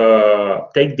to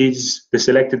take the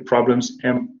selected problems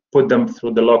and put them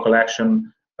through the local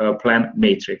action plan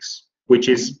matrix, which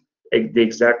is the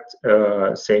exact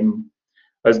same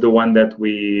as the one that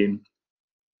we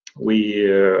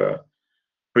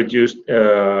produced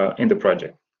in the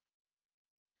project.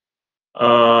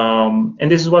 And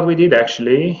this is what we did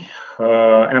actually,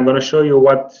 and I'm going to show you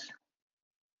what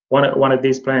one of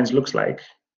these plans looks like.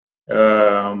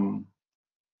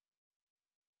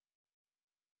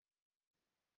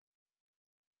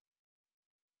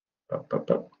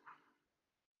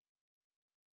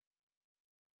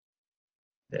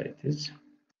 There it is.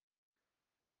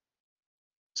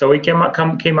 So we came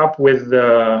up with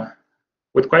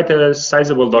quite a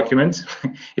sizable document.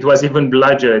 It was even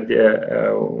larger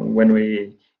when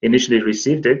we initially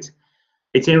received it.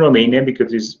 It's in Romanian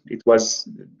because it was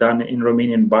done in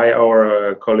Romanian by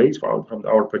our colleagues, from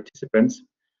our participants.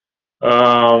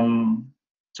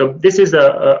 So this is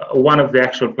one of the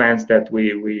actual plans that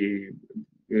we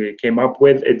came up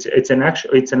with. It's an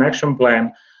action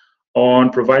plan on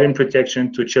providing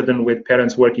protection to children with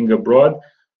parents working abroad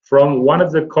from one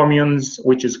of the communes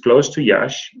which is close to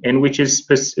Iași, and which is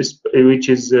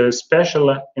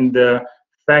special in the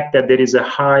fact that there is a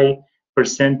high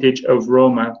percentage of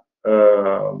Roma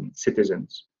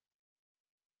citizens.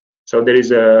 So there is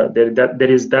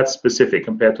that specific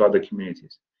compared to other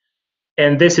communities.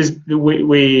 And this is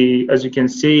we as you can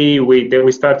see,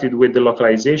 we started with the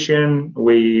localization.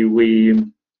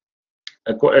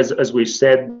 As we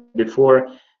said before,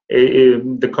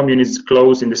 the commune is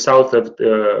close in the south of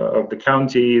the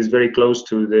county, is very close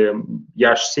to the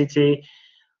Iași city,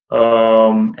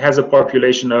 has a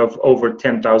population of over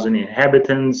 10,000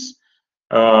 inhabitants,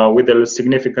 with a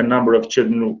significant number of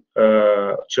children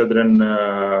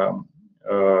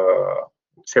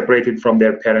separated from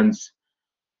their parents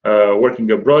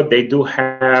working abroad. They do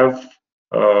have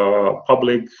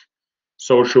public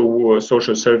social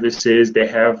services. They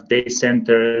have day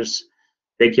centers,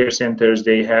 daycare centers.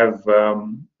 They have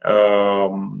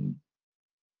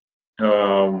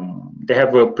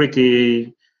a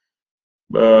pretty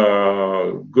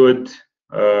good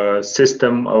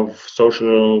system of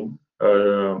social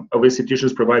of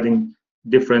institutions providing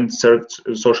different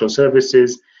social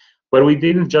services. But we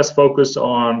didn't just focus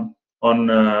on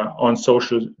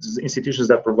social institutions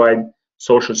that provide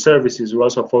social services. We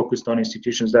also focused on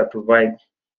institutions that provide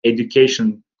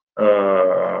education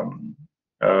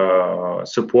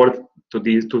support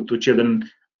to children,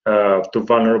 to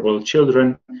vulnerable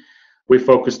children. We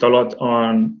focused a lot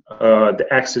on the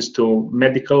access to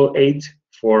medical aid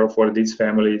for these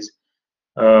families.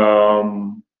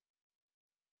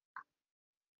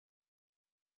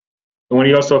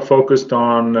 We also focused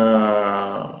on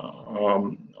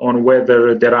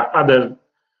whether there are other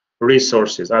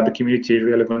resources, other community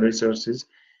relevant resources,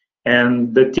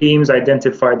 and the teams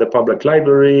identified the public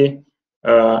library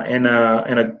and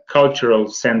a cultural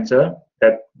center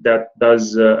that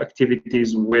does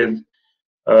activities with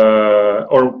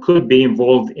or could be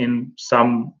involved in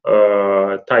some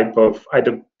type of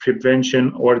either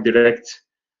prevention or direct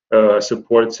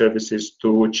support services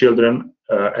to children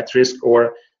at risk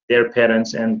or their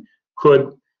parents, and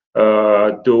could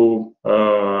do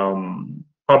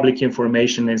public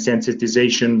information and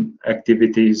sensitization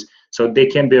activities, so they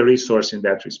can be a resource in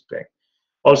that respect.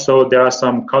 Also, there are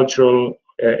some cultural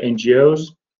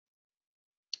NGOs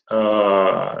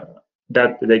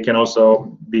that they can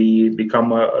also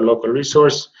become a local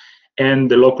resource, and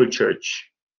the local church.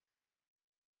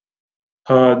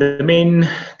 The main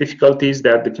difficulties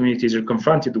that the communities are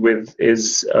confronted with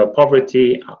is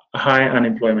poverty, high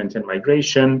unemployment, and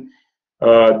migration.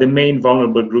 The main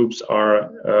vulnerable groups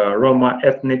are Roma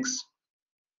ethnics,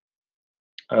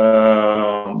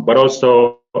 but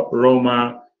also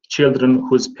Roma children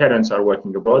whose parents are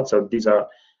working abroad. So these are,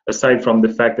 aside from the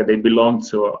fact that they belong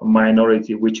to a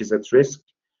minority which is at risk,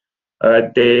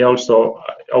 they also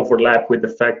overlap with the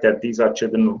fact that these are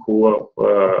children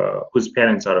whose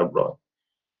parents are abroad.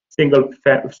 Single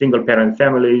parent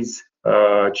families,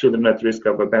 children at risk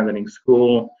of abandoning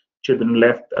school, children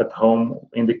left at home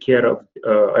in the care of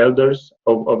elders,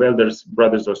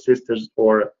 brothers or sisters,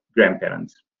 or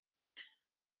grandparents.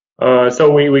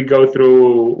 So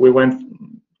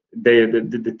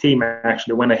the team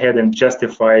actually went ahead and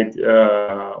justified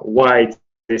why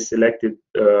they selected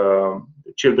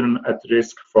children at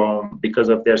risk because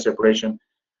of their separation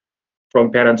from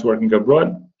parents working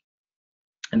abroad.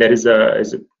 And that is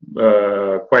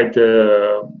quite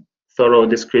a thorough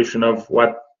description of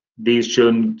what these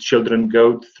children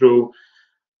go through,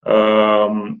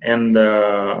 and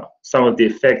some of the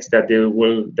effects that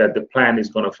the plan is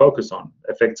going to focus on,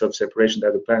 effects of separation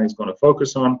that the plan is going to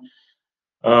focus on.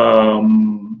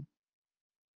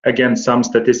 Again, some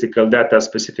specific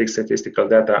statistical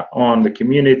data on the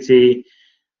community,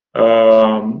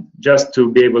 just to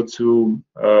be able to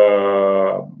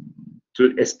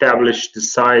establish the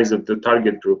size of the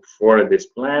target group for this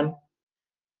plan.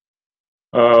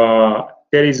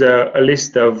 There is a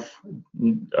list of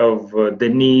the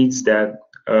needs that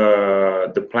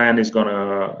the plan is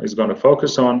gonna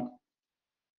focus on.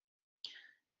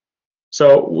 So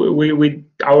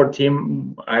our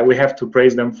team, we have to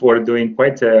praise them for doing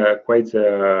quite a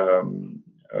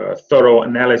thorough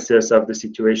analysis of the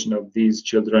situation of these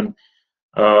children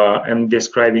and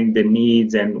describing the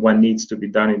needs and what needs to be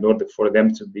done in order for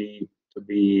them to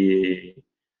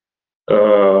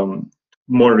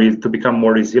become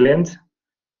more resilient.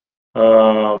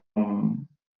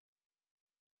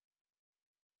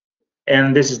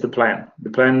 And this is the plan. The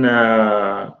plan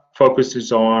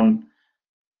focuses on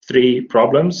 3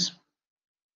 problems.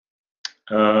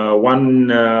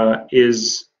 One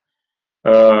is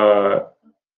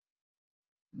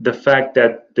the fact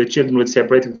that the children with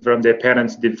separated from their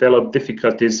parents develop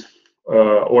difficulties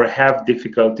or have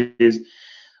difficulties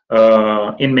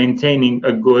in maintaining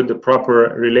a good,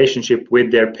 proper relationship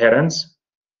with their parents,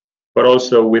 but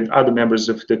also with other members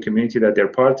of the community that they're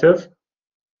part of.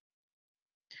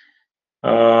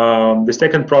 The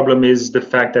second problem is the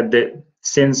fact that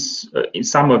since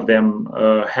some of them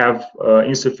have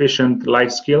insufficient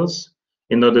life skills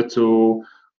in order to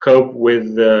cope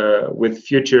with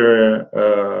future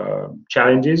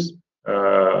challenges,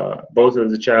 both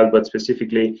as a child, but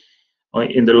specifically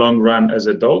in the long run as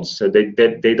adults. So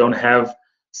they don't have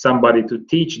somebody to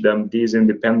teach them these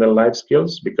independent life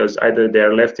skills, because either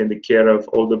they're left in the care of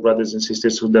older brothers and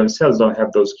sisters who themselves don't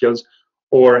have those skills,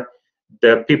 or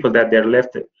the people that they're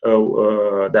left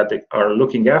that they are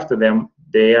looking after them,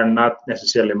 they are not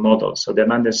necessarily models. So they're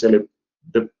not necessarily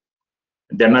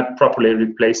they're not properly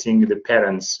replacing the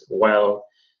parents while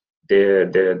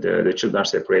the children are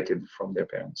separated from their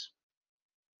parents.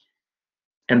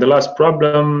 And the last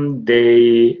problem,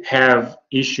 they have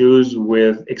issues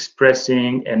with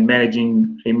expressing and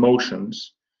managing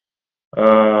emotions.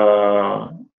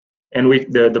 And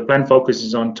the plan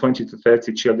focuses on 20 to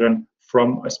 30 children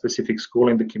from a specific school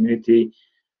in the community,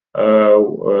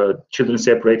 children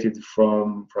separated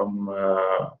from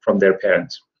their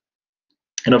parents.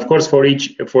 And of course, for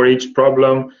each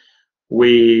problem,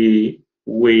 we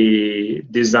try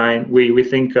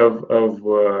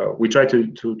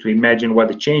to imagine what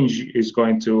the change is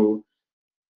going to,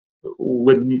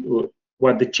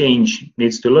 what the change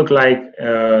needs to look like.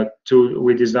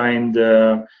 We designed,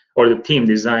 or the team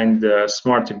designed,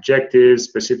 smart objectives,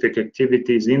 specific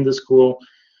activities in the school.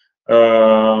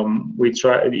 We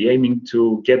try aiming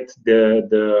to get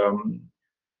the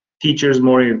teachers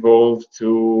more involved,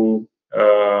 to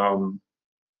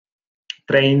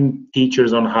train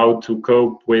teachers on how to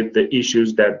cope with the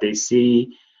issues that they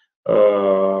see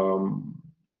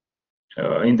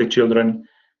in the children,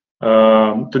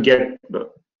 to get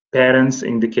parents,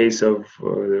 in the case of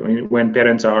when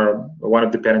parents are, one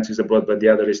of the parents is abroad but the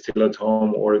other is still at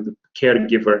home, or the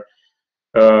caregiver,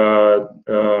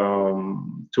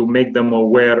 to make them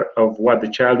aware of what the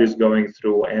child is going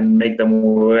through, and make them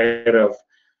aware of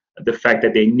the fact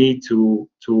that they need to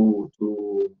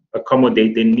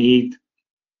accommodate the need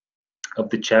of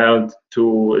the child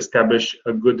to establish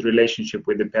a good relationship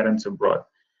with the parents abroad.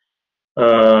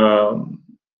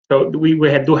 So we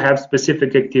do have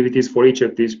specific activities for each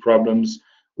of these problems.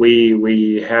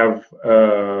 We have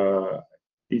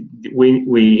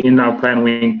in our plan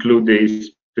we include a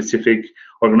specific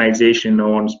organization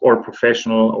or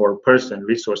professional or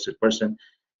resource person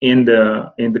in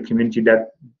the community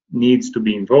that needs to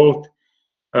be involved.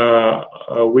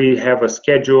 We have a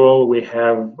schedule. We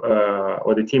have,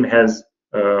 or the team has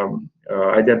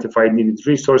identified needed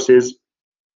resources,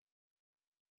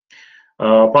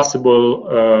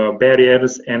 possible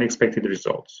barriers, and expected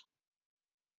results.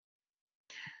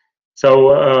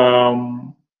 So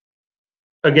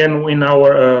again, in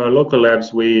our local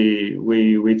labs,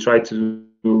 we try to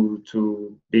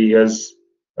be as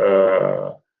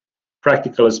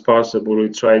practical as possible. We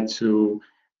try to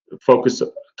focus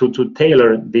to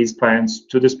tailor these plans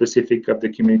to the specific of the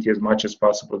community as much as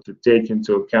possible, to take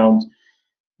into account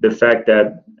the fact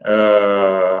that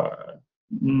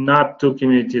not two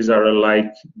communities are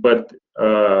alike, but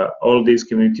all these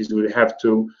communities will have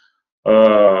to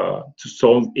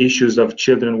solve issues of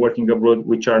children working abroad,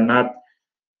 which are not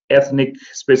ethnic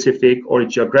specific or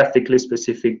geographically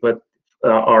specific, but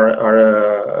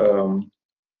are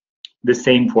the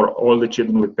same for all the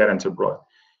children with parents abroad.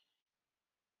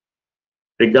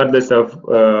 Regardless of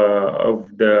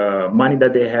the money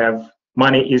that they have,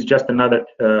 money is just another,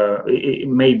 it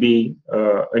may be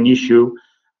an issue,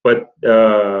 but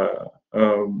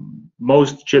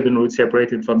most children who are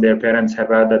separated from their parents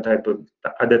have other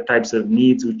types of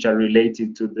needs which are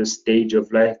related to the stage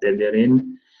of life that they're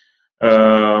in,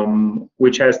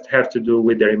 which have to do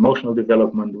with their emotional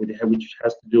development, which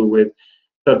has to do with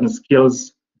certain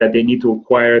skills that they need to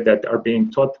acquire that are being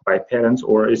taught by parents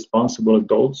or responsible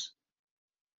adults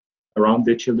around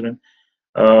their children.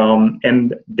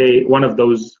 And one of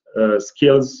those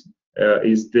skills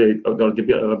the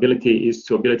ability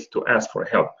to ask for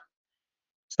help.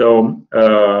 So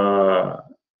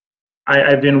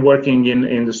I've been working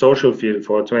in the social field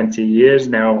for 20 years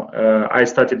now. I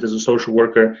started as a social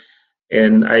worker,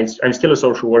 and I'm still a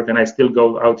social worker, and I still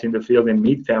go out in the field and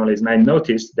meet families. And I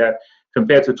noticed that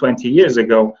compared to 20 years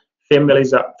ago,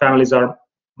 families are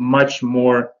much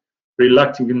more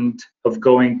reluctant of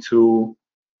going to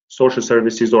social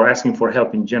services or asking for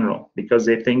help in general, because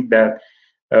they think that,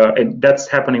 and that's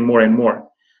happening more and more.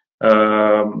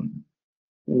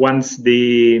 Once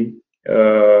they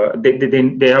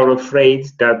are afraid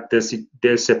that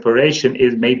the separation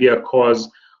is maybe a cause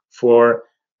for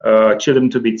children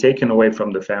to be taken away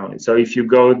from the family. So if you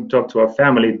go and talk to a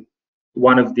family,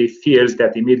 one of the fears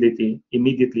that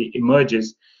immediately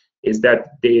emerges is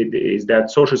that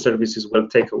social services will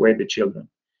take away the children.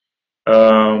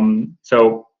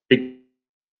 So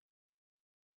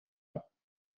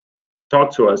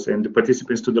talk to us, and the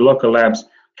participants to the local labs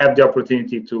have the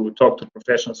opportunity to talk to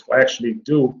professionals who actually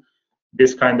do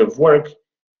this kind of work,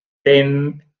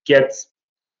 then get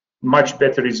much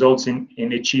better results in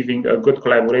achieving a good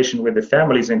collaboration with the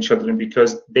families and children,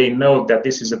 because they know that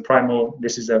this is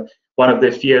one of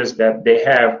the fears that they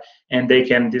have, and they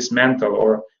can dismantle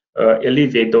or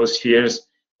alleviate those fears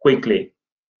quickly.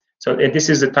 So this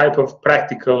is a type of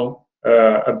practical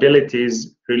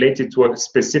abilities related to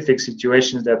specific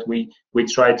situations that we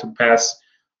try to pass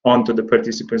on to the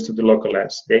participants to the local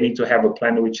labs. They need to have a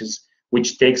plan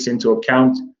which takes into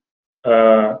account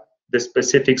the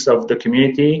specifics of the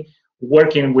community,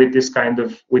 working with this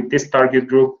target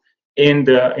group in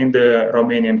the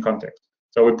Romanian context.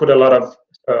 So we put a lot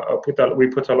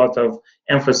of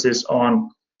emphasis on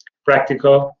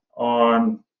practical,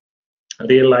 on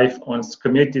real life, on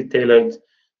community tailored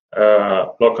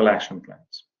local action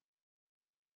plans.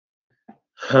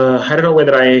 I don't know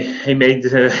whether I made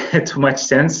too much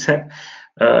sense.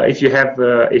 If you have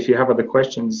other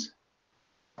questions.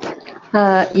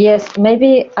 Yes,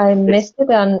 maybe I missed it,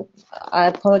 and I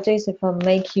apologize if I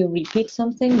make you repeat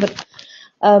something. But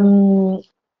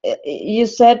you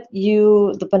said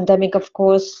the pandemic, of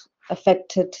course,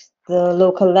 affected the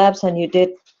local labs, and you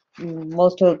did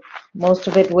most of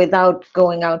it without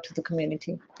going out to the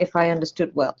community, if I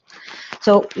understood well.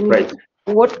 So, right.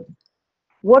 What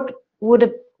would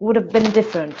have been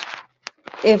different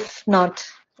if not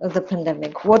the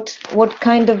pandemic? What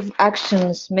kind of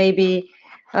actions maybe?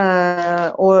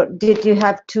 Or did you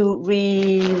have to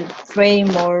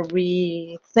reframe or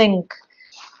rethink,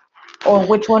 or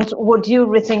which ones would you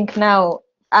rethink now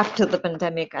after the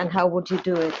pandemic, and how would you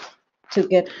do it to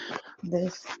get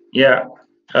this? Yeah,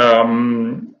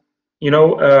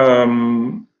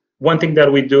 one thing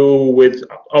that we do with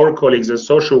our colleagues as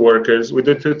social workers, we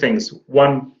do two things.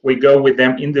 One, we go with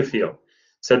them in the field.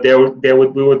 So we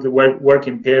would work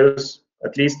in pairs,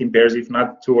 at least in pairs, if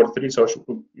not two or three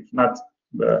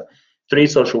three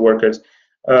social workers.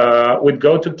 Would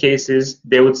go to cases.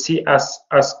 They would see us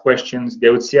ask questions. They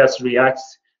would see us react.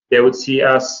 They would see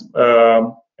us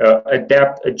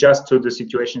adapt, adjust to the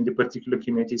situation in the particular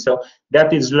community. So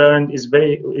that is learned is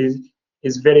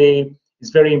very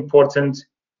important,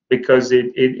 because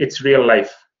it's real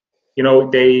life.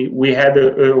 We had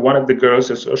one of the girls,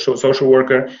 a social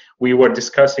worker. We were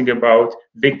discussing about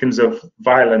victims of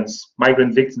violence,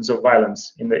 migrant victims of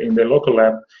violence in the local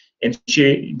lab, and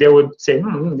they would say,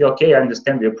 okay, I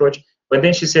understand the approach. But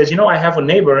then she says, I have a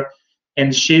neighbor, and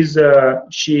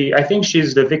I think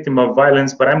she's the victim of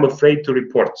violence, but I'm afraid to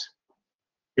report.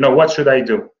 What should I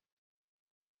do?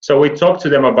 So we talked to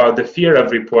them about the fear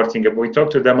of reporting. We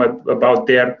talked to them about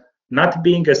their not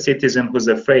being a citizen who's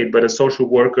afraid, but a social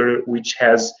worker which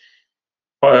has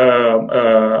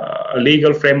a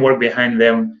legal framework behind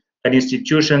them, an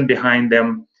institution behind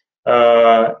them.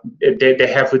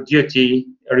 They have a duty,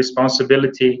 a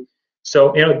responsibility.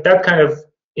 So that kind of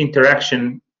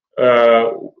interaction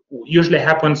usually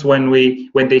happens when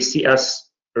they see us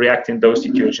react in those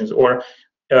situations, or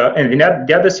and in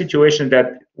the other situation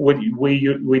that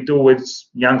we do with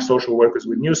young social workers,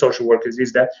 with new social workers,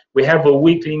 is that we have a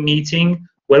weekly meeting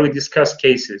where we discuss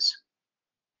cases.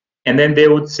 And then they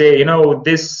would say,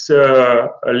 this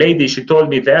lady, she told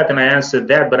me that, and I answered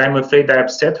that, but I'm afraid I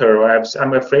upset her, or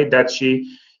I'm afraid that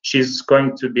she's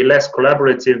going to be less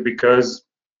collaborative because.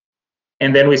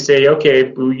 And then we say,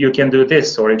 okay, you can do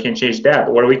this, or you can change that,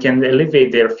 or we can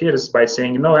alleviate their fears by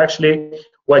saying, no, actually,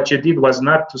 what you did was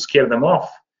not to scare them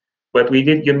off, but we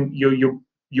did. You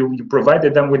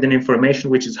provided them with an information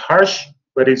which is harsh,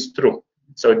 but it's true.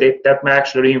 So that may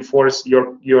actually reinforce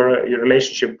your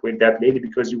relationship with that lady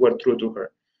because you were true to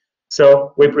her.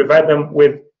 So we provide them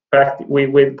with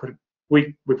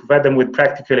we provide them with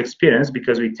practical experience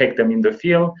because we take them in the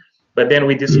field, but then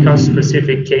we discuss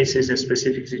specific cases and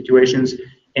specific situations,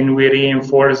 and we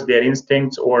reinforce their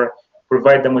instincts or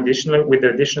provide them with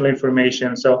additional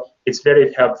information. So it's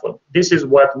very helpful. This is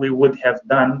what we would have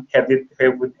done had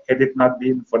it not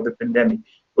been for the pandemic.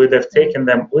 We would have taken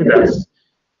them with us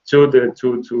to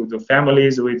the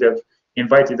families. We'd have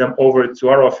invited them over to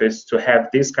our office to have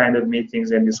these kind of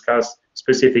meetings and discuss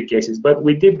specific cases. But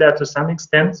we did that to some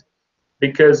extent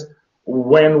because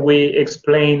when we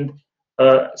explained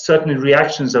certain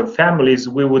reactions of families,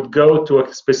 we would go to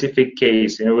a specific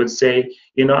case and would say,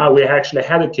 you know, we actually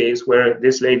had a case where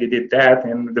this lady did that,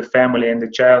 and the family and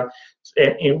the child.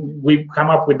 And we come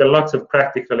up with lots of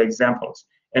practical examples.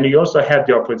 And we also had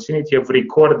the opportunity of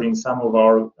recording some of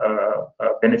our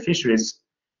beneficiaries.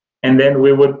 And then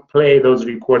we would play those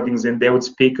recordings, and they would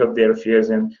speak of their fears.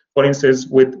 And for instance,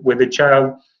 with a child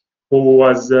who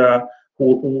was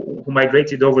who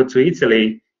migrated over to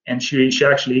Italy, and she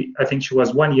actually, I think she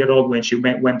was 1 year old when she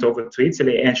went over to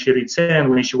Italy, and she returned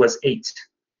when she was 8.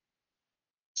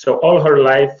 So all her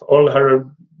life, all her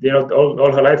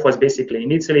life was basically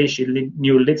in Italy. She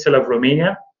knew little of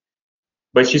Romania,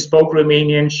 but she spoke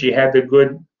Romanian. She had a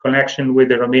good connection with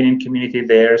the Romanian community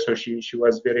there. So she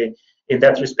was very, in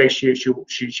that respect,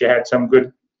 she had some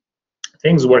good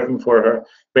things working for her.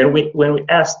 When we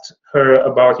asked her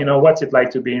about, you know, what's it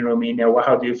like to be in Romania?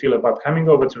 How do you feel about coming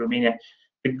over to Romania?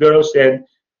 The girl said,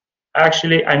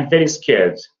 actually, I'm very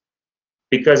scared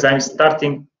because I'm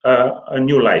starting a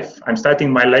new life. I'm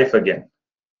starting my life again.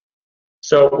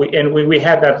 So we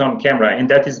had that on camera, and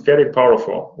that is very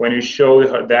powerful when you show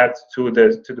her that to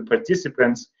the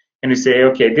participants, and you say,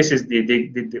 okay, this is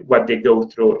what they go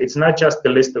through. It's not just the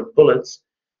list of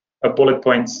bullet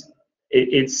points.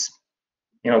 It's,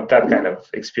 you know, that kind of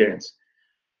experience.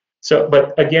 So,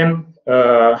 but again,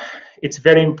 it's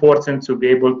very important to be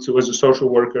able to, as a social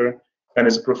worker and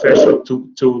as a professional,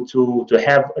 to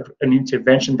have an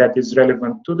intervention that is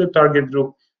relevant to the target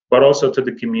group, but also to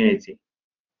the community.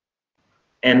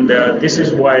 And this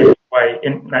is why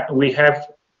we have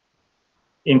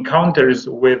encounters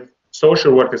with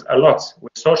social workers a lot,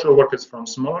 with social workers from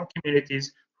small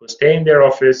communities who stay in their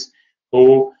office,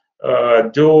 who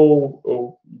do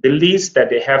the least that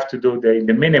they have to do,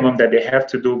 the minimum that they have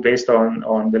to do based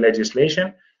on the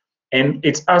legislation. And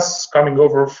it's us coming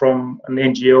over from an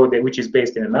NGO which is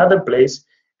based in another place,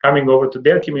 coming over to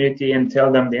their community and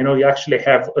tell them, you know, you actually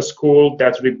have a school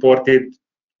that reported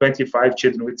 25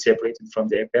 children with separated from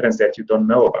their parents that you don't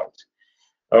know about.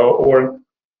 Or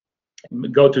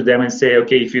go to them and say,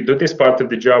 okay, if you do this part of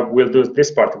the job, we'll do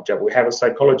this part of the job. We have a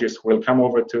psychologist who will come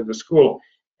over to the school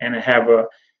and have a,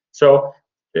 so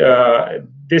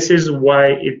this is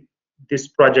why this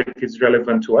project is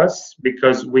relevant to us,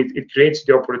 because it creates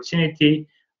the opportunity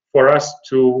for us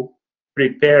to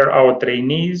prepare our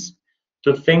trainees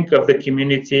to think of the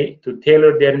community, to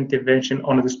tailor their intervention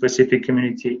on the specific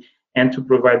community, and to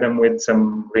provide them with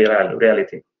some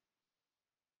reality.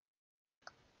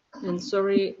 And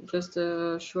sorry, just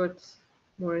a short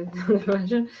more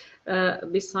intervention.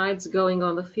 Besides going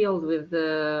on the field with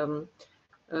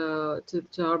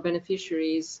to our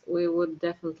beneficiaries, we would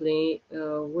definitely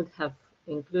would have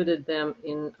included them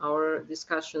in our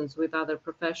discussions with other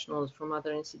professionals from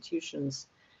other institutions,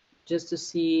 just to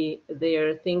see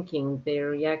their thinking, their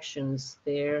reactions,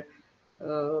 their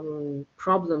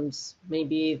problems.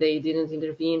 Maybe they didn't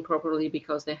intervene properly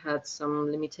because they had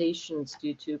some limitations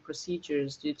due to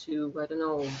procedures, due to, I don't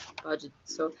know, budget.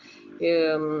 So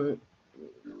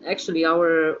actually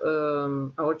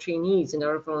our trainees and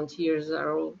our volunteers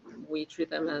we treat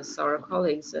them as our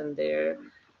colleagues, and they're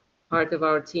part of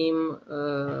our team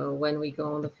when we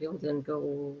go on the field and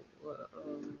go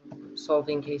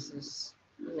solving cases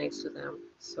next to them.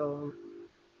 So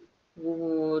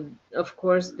of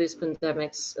course, this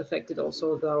pandemic's affected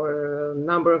also our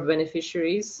number of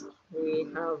beneficiaries. We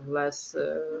have less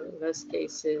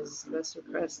cases, less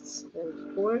requests than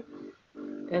before,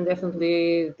 and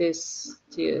definitely this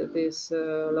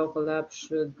local lab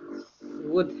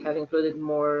would have included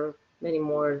many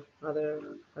more other,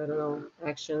 I don't know,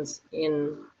 actions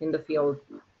in the field,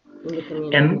 in the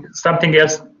community. And something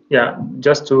else, yeah,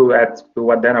 just to add to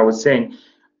what Dana was saying.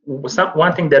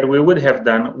 One thing that we would have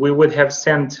done, we would have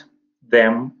sent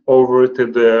them over to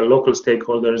the local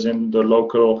stakeholders and the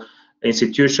local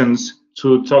institutions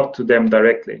to talk to them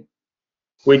directly,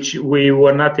 which we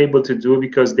were not able to do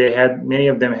because many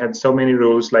of them had so many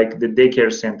rules, like the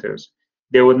daycare centers.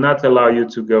 They would not allow you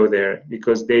to go there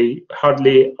because they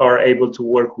hardly are able to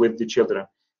work with the children.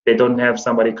 They don't have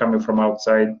somebody coming from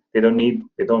outside. They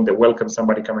welcome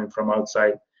somebody coming from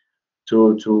outside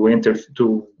to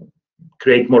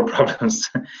create more problems.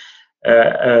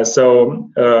 So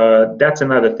that's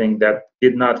another thing that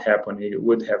did not happen. It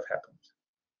would have happened.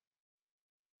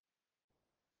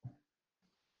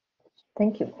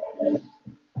 Thank you.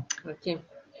 Okay.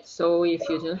 So if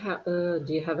you don't have, do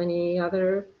you have any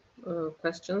other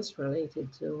questions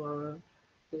related to our?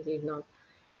 If not,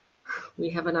 we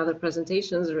have another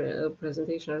presentation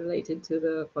related to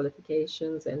the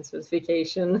qualifications and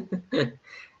certification.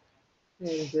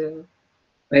 And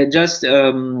I just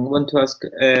want to ask,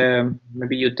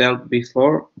 maybe you told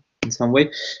before in some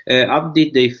way, how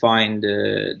did they find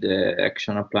the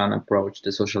action plan approach,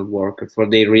 the social worker, for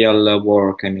their real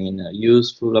work? I mean,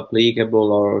 useful,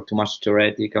 applicable, or too much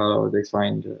theoretical, or they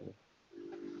find,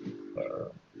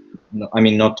 no, I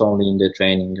mean, not only in the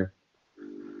training.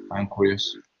 I'm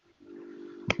curious.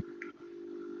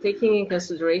 taking in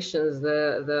considerations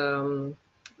the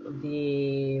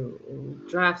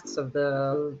drafts of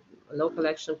the local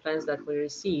action plans that we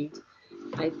received,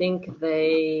 I think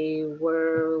they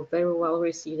were very well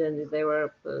received, and they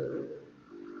were.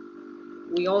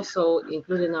 We also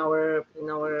include in our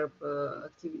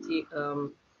activity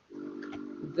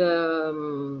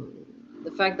the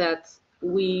fact that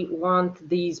we want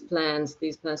these plans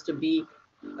to be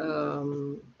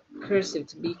cursive,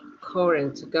 to be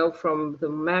coherent, to go from the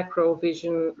macro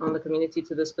vision on the community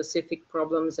to the specific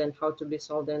problems and how to be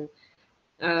solved. And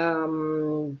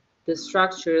the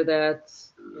structure that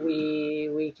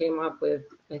we came up with,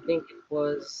 I think it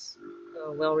was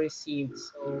well received.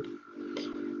 So,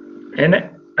 And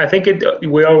I think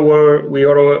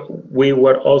we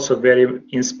were also very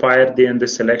inspired in the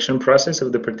selection process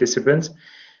of the participants,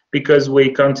 because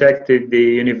we contacted the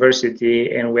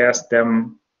university and we asked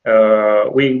them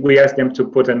we asked them to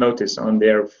put a notice on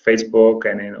their Facebook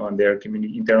and on their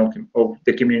internal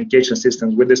the communication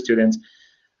systems with the students.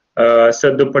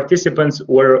 So the participants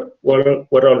were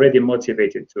already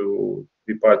motivated to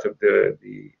be part of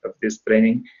of this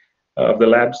training of the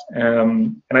labs,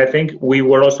 and I think we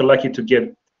were also lucky to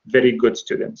get very good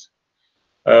students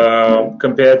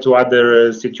compared to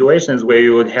other situations where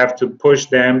you would have to push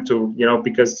them to,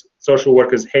 because social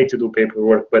workers hate to do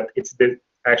paperwork, but it's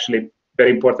actually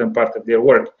very important part of their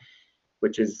work,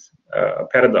 which is a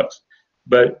paradox.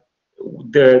 But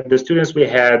the students we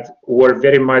had were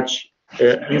very much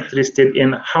interested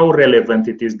in how relevant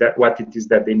it is, that what it is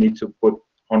that they need to put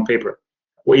on paper.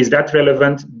 Well, is that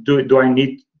relevant? Do I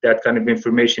need that kind of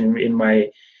information in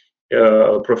my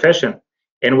profession?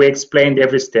 And we explained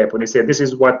every step, and we said, this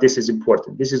is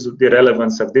important. This is the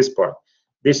relevance of this part.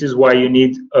 This is why you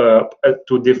need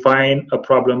to define a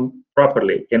problem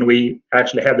properly. And we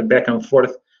actually had the back and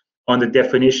forth on the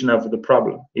definition of the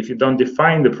problem. If you don't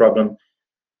define the problem,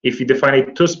 if you define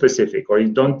it too specific, or you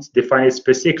don't define it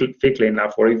specifically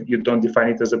enough, or if you don't define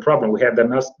it as a problem, we had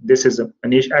this is an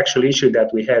actual issue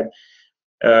that we had.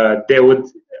 They would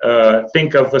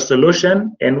think of a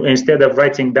solution, and instead of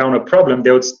writing down a problem,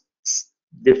 they would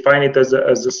define it as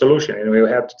a solution, and we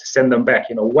will have to send them back.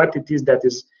 What it is that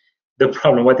is the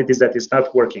problem, what it is that is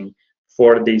not working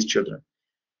for these children,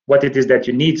 what it is that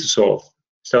you need to solve.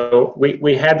 So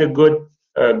we had a good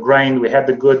grind, we had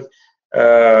a good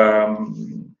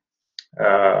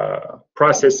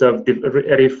process of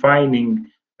refining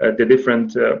the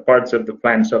different parts of the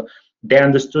plan. So they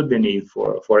understood the need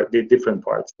for the different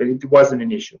parts, but it wasn't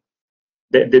an issue.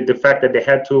 The fact that they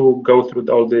had to go through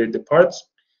all the parts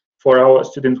for our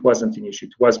students wasn't an issue.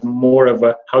 It was more of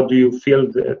a, how do you feel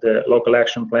the local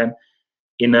action plan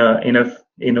in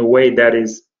a way that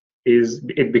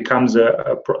it becomes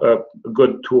a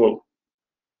good tool.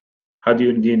 How do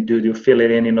you fill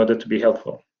it in order to be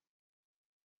helpful?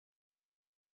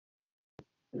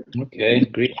 Okay,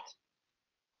 great.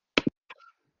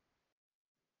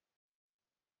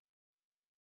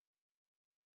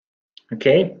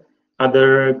 Okay,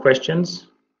 other questions?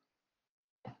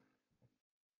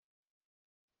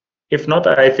 If not,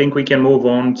 I think we can move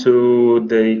on to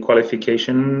the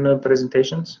qualification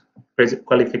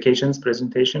qualifications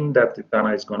presentation that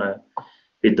Dana is going to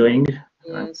be doing.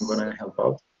 yes, I'm going to help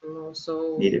out.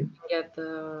 Also Needed. get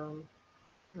the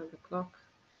clock.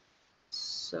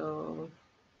 So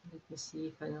let me see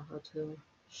if I know how to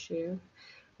share.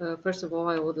 First of all,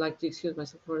 I would like to excuse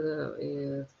myself for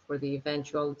the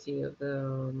eventuality of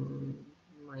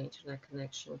my internet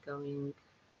connection going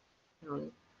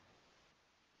on.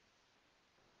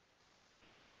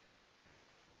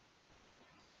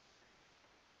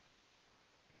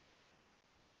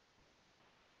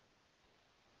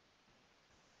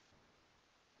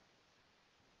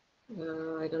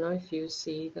 I don't know if you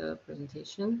see the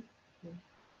presentation.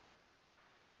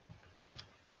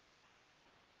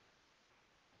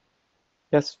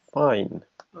 Yes, fine.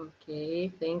 Okay,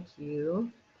 thank you.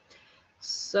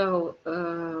 So,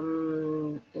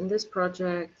 in this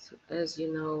project, as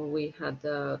you know, we had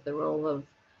the role of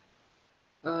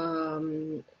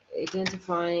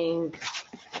identifying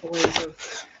ways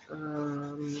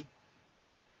of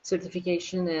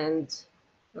certification and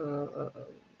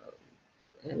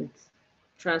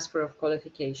transfer of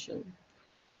qualification.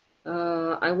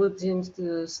 I would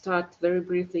start very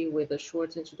briefly with a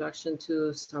short introduction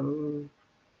to some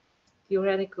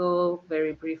theoretical,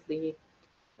 very briefly,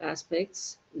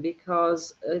 aspects,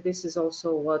 because this is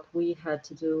also what we had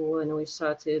to do when we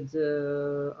started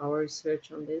our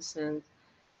research on this. And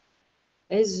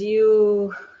as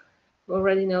you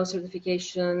already know,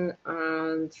 certification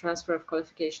and transfer of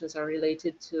qualifications are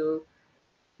related to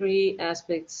three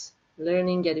aspects: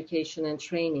 learning, education, and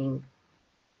training.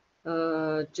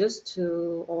 Just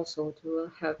to also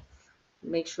to have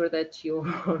make sure that you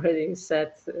already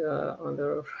set on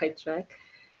the right track.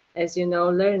 As you know,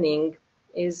 learning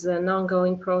is an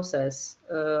ongoing process.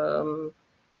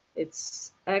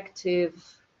 It's active,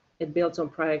 it builds on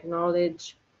prior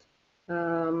knowledge,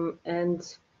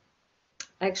 and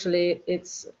actually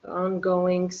it's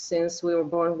ongoing since we were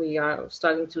born. We are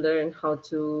starting to learn how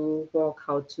to walk,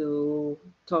 how to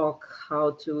talk,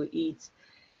 how to eat.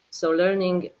 So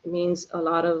learning means a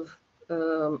lot of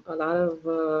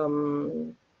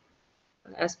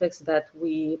aspects that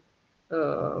we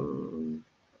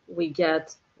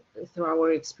get through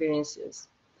our experiences.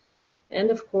 And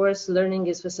of course, learning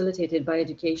is facilitated by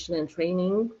education and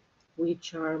training,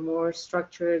 which are more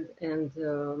structured and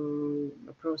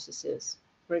processes.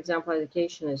 For example,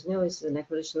 education, as you know, is an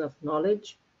acquisition of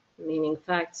knowledge, meaning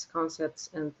facts, concepts,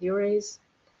 and theories.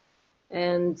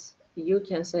 And you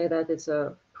can say that it's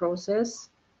a process,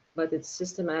 but it's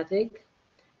systematic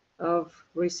of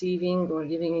receiving or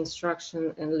giving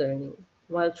instruction and learning.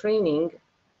 While training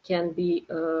can be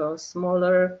a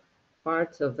smaller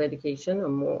part of education, a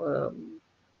more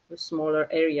a smaller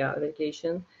area of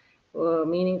education,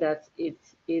 meaning that it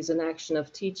is an action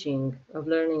of teaching, of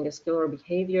learning a skill or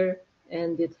behavior,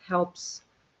 and it helps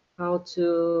how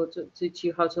to teach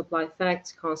you how to apply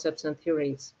facts, concepts, and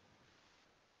theories.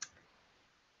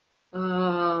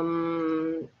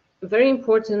 Very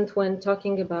important when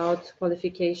talking about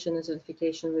qualification and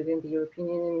certification within the European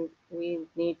Union, we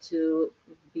need to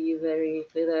be very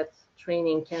clear that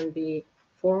training can be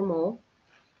formal,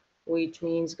 which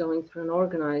means going through an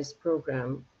organized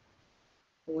program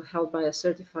held by a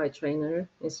certified trainer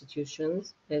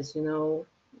institutions. As you know,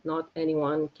 not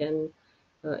anyone can,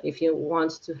 if you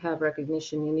want to have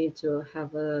recognition, you need to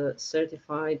have a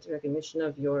certified recognition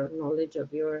of your knowledge,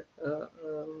 of your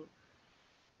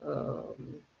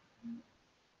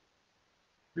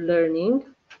learning.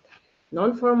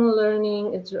 Non-formal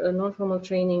learning, non-formal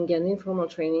training and informal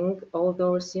training,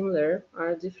 although similar,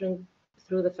 are different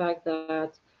through the fact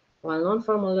that while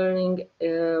non-formal learning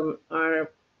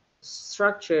are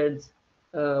structured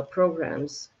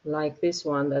programs like this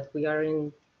one that we are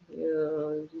in,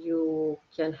 you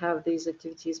can have these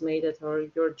activities made at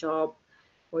your job,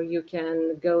 or you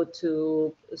can go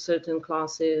to certain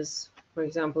classes, for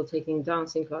example, taking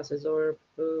dancing classes or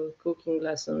cooking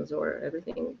lessons or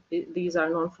everything. These are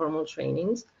non-formal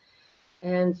trainings.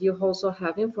 And you also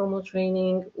have informal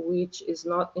training, which is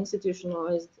not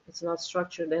institutionalized, it's not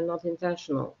structured and not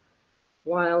intentional.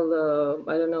 While,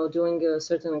 I don't know, doing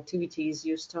certain activities,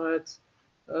 you start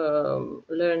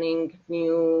learning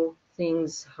new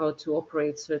things, how to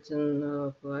operate certain,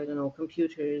 I don't know,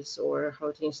 computers, or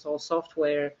how to install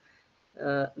software.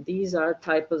 These are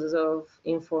types of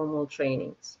informal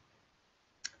trainings.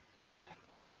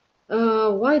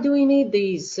 Why do we need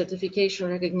these certification,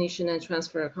 recognition, and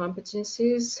transfer of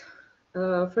competencies?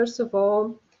 First of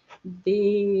all,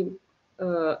 the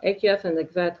AQF and the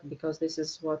GVET, because this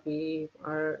is what we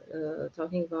are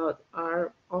talking about,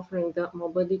 are offering the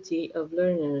mobility of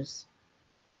learners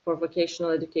for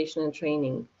vocational education and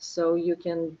training. So you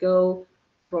can go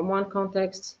from one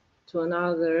context to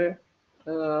another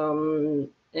and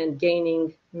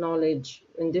gaining knowledge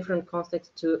in different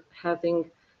contexts to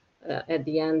having at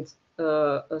the end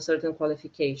a certain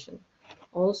qualification.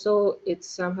 Also, it's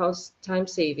somehow time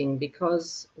saving,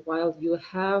 because while you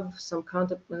have some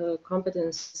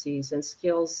competencies and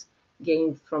skills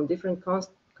gained from different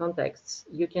contexts,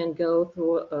 you can go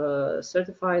through a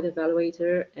certified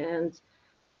evaluator and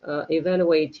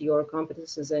evaluate your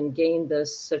competences and gain the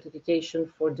certification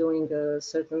for doing a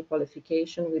certain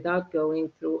qualification without going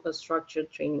through a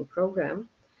structured training program.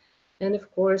 And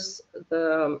of course,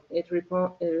 it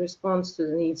responds to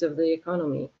the needs of the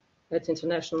economy at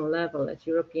international level, at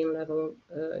European level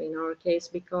in our case,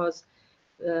 because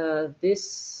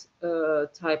this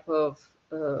type of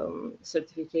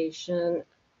certification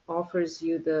offers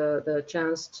you the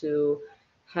chance to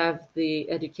have the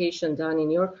education done in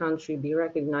your country be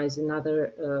recognized in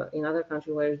other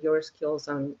country where your skills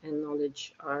and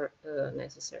knowledge are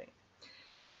necessary.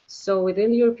 So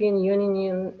within the European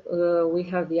Union, we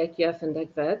have the EQF and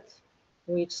ECVET,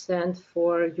 which stand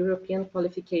for European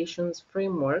Qualifications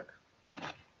Framework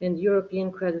and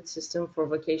European Credit System for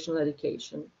Vocational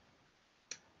Education.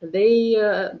 They,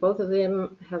 both of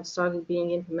them have started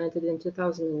being implemented in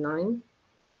 2009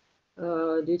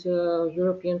 due to a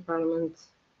European Parliament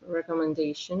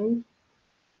recommendation.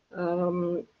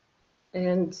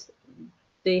 And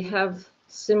they have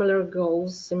similar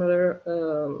goals, there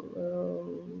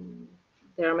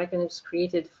are mechanisms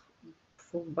created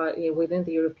within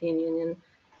the European Union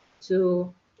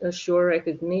to assure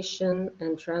recognition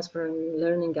and transfer and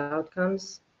learning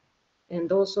outcomes,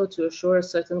 and also to assure a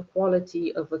certain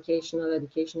quality of vocational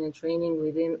education and training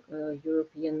within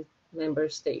European member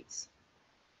states.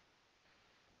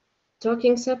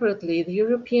 Talking separately, the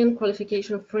European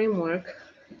Qualification Framework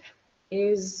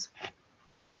is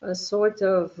a sort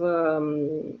of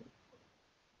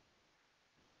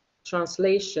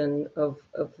translation of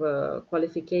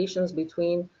qualifications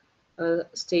between a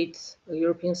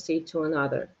European state to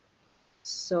another.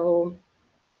 So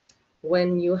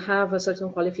when you have a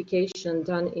certain qualification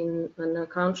done in a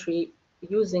country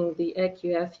using the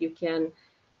EQF, you can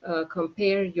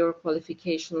compare your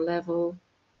qualification level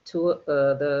to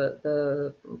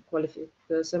the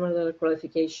similar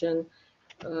qualification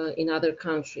in other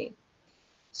country.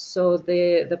 So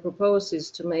the purpose is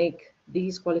to make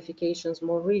these qualifications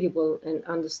more readable and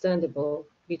understandable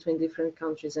between different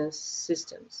countries and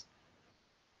systems.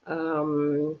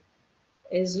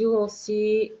 As you will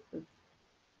see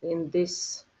in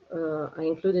this, I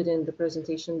included in the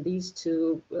presentation these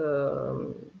two,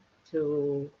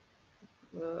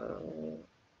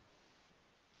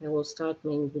 I will start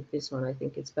maybe with this one, I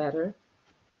think it's better.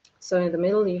 So in the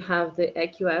middle you have the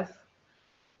EQF,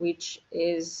 which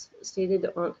is stated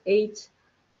on 8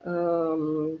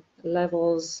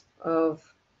 levels of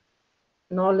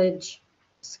knowledge,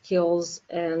 skills,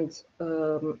 and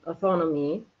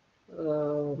autonomy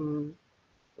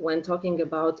when talking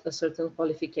about a certain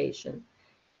qualification.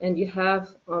 And you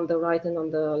have on the right and on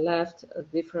the left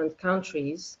different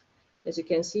countries. As you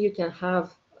can see, you can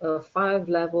have a 5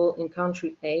 level in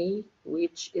country A,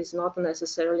 which is not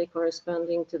necessarily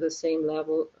corresponding to the same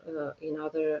level in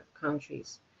other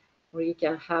countries. Or you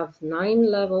can have 9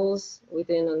 levels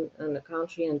within a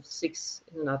country and 6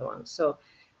 in another one. So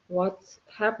what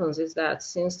happens is that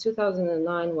since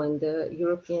 2009, when the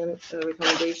European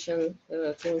recommendation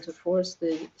came into force,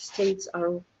 the states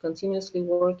are continuously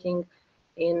working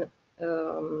in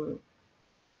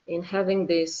having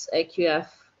this EQF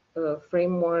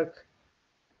framework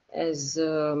as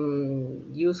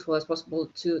useful as possible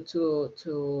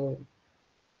to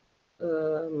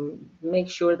make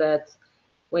sure that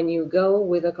when you go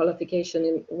with a qualification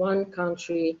in one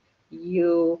country,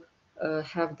 you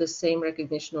have the same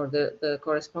recognition or the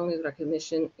corresponding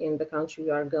recognition in the country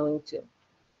you are going to.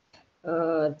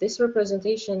 This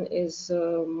representation is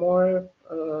more,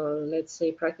 let's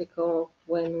say, practical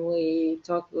when we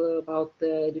talk about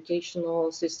the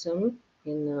educational system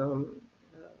in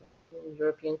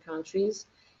European countries.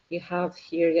 You have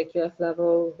here EQF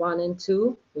level 1 and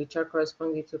 2, which are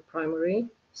corresponding to primary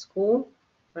school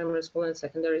and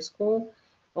secondary school.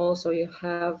 Also, you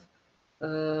have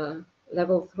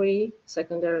level 3,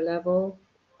 secondary level,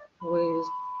 with,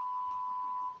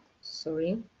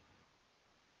 sorry.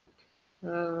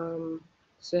 So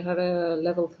you have a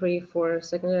level 3 for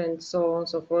secondary and so on and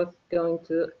so forth, going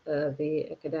to the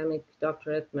academic,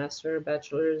 doctorate, master,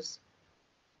 bachelor's.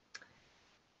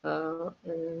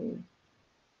 And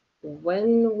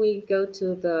when we go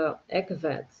to the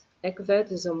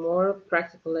ECVET is a more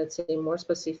practical, let's say, more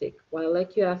specific, while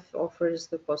EQF offers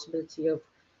the possibility of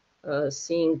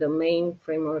seeing the main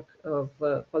framework of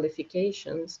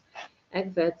qualifications.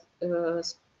 ECVET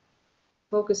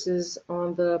focuses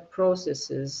on the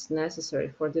processes necessary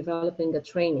for developing a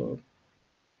training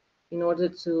in order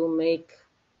to make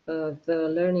the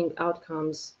learning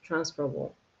outcomes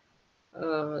transferable.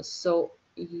 So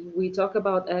we talk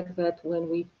about ECVET when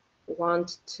we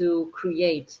want to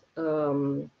create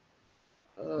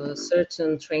a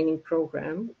certain training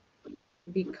program,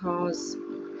 because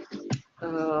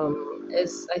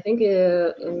as I think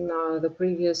in the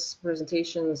previous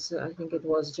presentations, I think it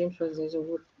was James'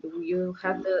 presentation, you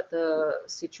have the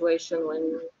situation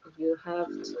when you have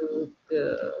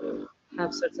to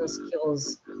have certain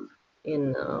skills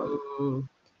in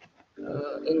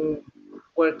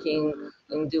working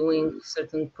and doing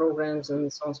certain programs and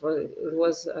so on. So it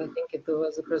was, I think it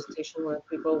was a presentation where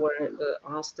people were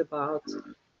asked about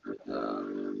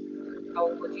how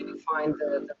would you define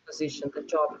the position, the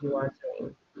job you are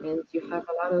doing, and you have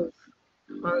a lot of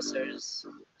answers.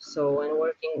 So when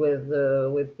working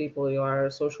with people, you are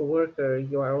a social worker,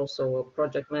 you are also a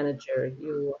project manager,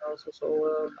 you are also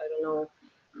I don't know,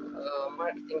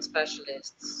 marketing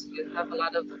specialists. You have a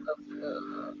lot of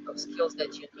skills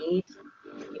that you need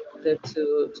in order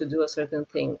to do a certain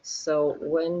thing. So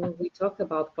when we talk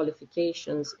about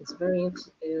qualifications, it's very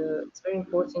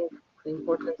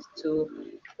important to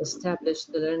establish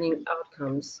the learning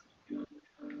outcomes.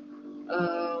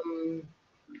 Um,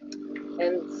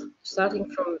 and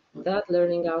starting from that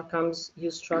learning outcomes,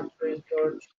 you structure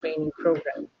your training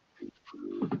program.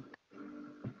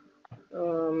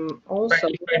 Also,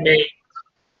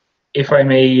 if I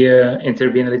may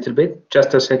intervene a little bit,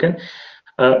 just a second.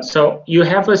 So you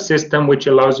have a system which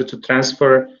allows you to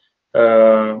transfer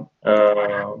from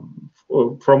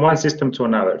one system to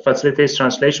another, facilitates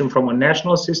translation from a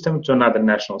national system to another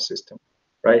national system,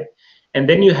 right? And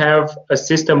then you have a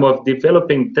system of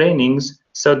developing trainings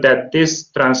so that this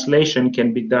translation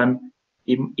can be done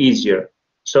easier.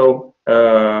 So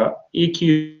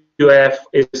EQF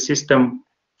is a system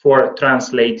for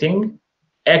translating.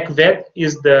 ECVET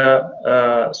is the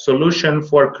solution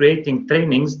for creating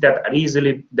trainings that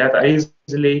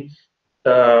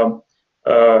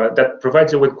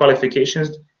provides you with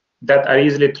qualifications that are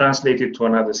easily translated to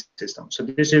another system. So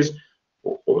this is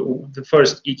the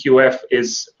first. EQF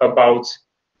is about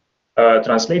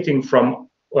translating from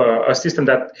a system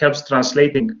that helps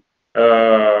translating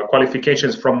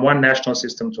qualifications from one national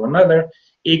system to another.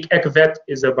 ECVET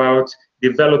is about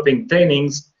developing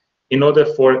trainings in order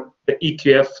for the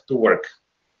EQF to work.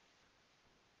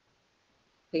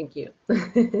 thank you.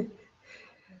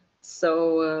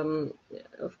 So,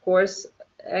 of course,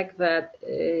 ECVET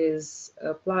is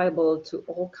applicable to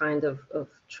all kinds of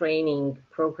training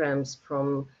programs,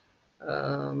 from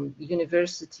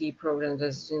university programs.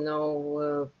 As you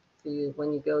know,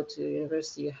 when you go to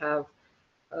university, you have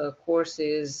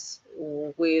courses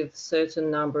with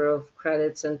certain number of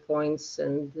credits and points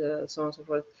and so on and so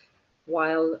forth.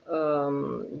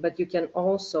 But you can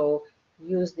also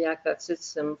use the ECVET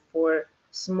system for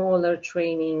smaller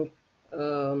training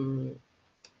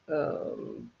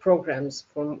programs,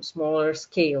 for smaller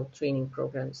scale training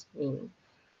programs.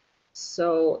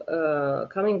 So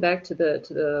coming back to the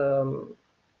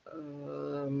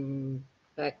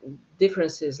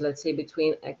differences, let's say,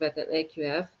 between ECVET and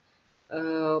EQF,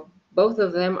 both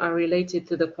of them are related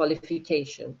to the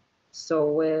qualification.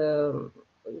 So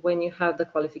when you have the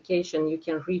qualification, you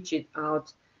can reach it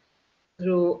out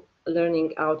through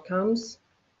learning outcomes,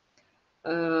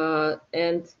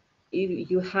 and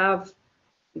you have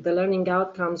the learning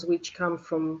outcomes which can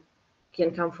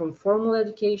come from formal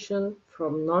education,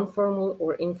 from non-formal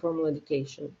or informal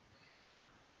education.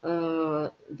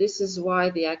 This is why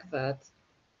the ECVET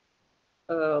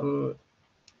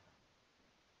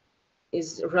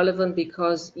is relevant,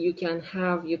 because you can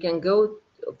go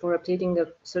for obtaining a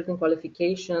certain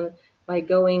qualification by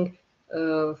going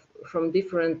from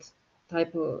different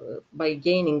by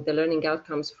gaining the learning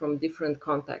outcomes from different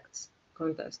context.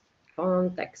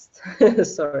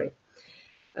 Sorry.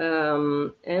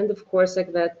 And of course,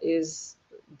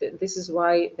 this is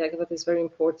why the ECVET is very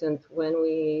important when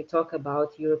we talk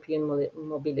about European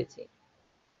mobility.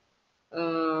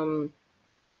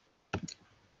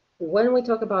 When we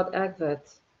talk about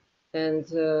ECVET and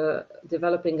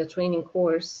developing a training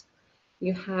course,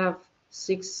 you have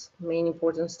 6 main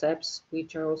important steps,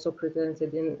 which are also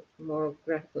presented in more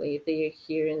graphically. They are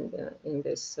here in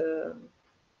this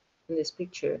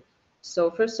picture.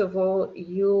 So first of all,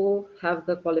 you have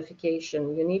the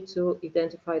qualification. You need to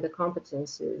identify the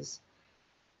competences.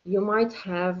 You might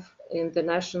have in the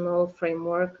national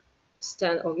framework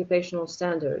occupational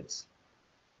standards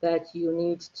that you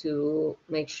need to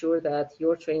make sure that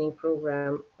your training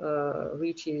program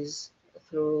reaches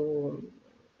through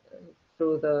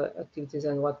the activities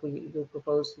and what you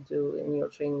propose to do in your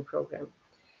training program.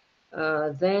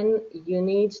 Then you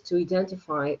need to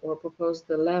identify or propose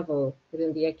the level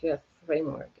within the EQF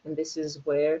framework, and this is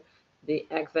where the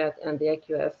ECVET and the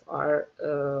EQF are.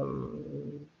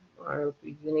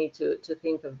 You need to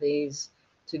think of these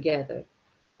together.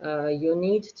 You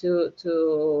need to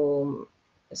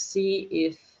see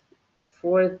if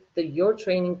for your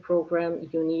training program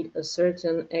you need a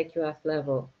certain EQF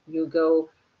level. You go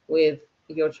with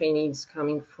your trainees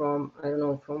coming from, I don't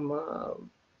know, from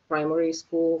primary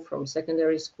school, from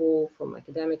secondary school, from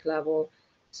academic level.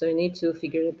 So you need to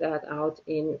figure that out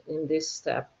in this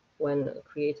step. when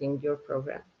creating your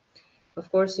program. Of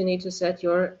course, you need to set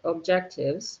your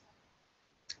objectives.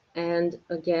 And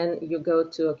again, you go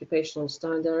to occupational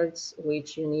standards,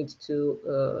 which you need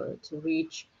to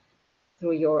reach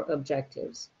through your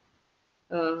objectives.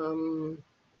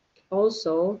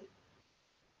 Also,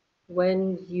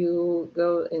 when you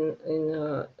go in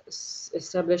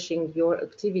establishing your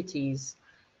activities,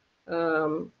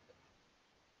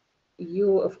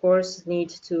 you of course need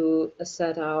to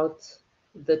set out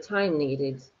the time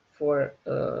needed for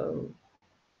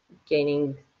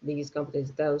gaining these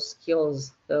competencies, those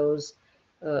skills, those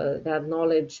that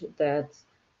knowledge that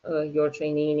your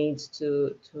trainee needs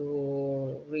to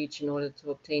reach in order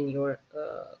to obtain your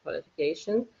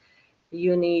qualification.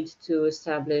 You need to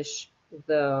establish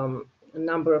the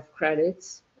number of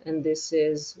credits, and this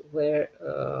is where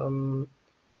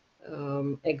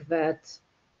ECVAT,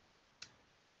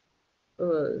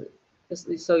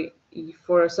 so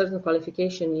for a certain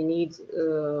qualification, you need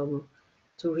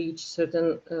to reach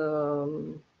certain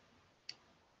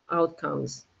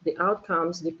outcomes. The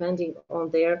outcomes, depending on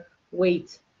their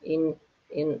weight in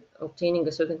obtaining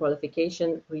a certain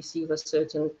qualification, receive a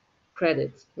certain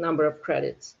credit, number of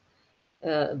credits.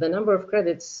 The number of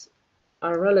credits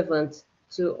are relevant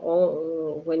to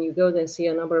all when you go and see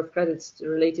a number of credits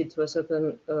related to a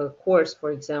certain course,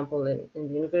 for example, in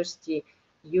the university,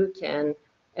 you can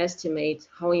estimate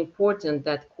how important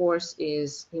that course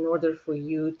is in order for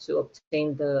you to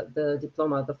obtain the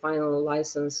diploma, the final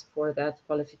license for that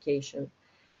qualification.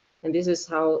 And this is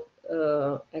how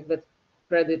ECVAT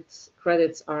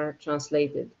credits are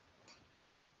translated.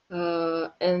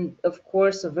 And of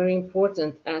course, a very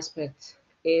important aspect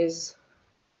is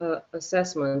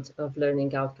assessment of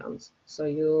learning outcomes. So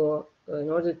you, in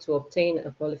order to obtain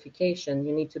a qualification,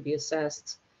 you need to be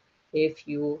assessed if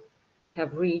you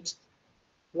have reached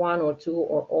one or two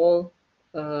or all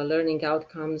learning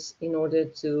outcomes in order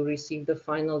to receive the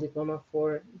final diploma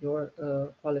for your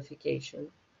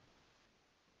qualification.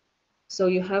 So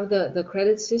you have the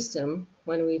credit system.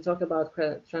 When we talk about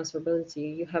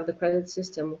transferability, you have the credit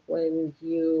system when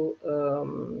you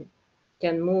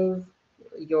can move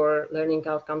your learning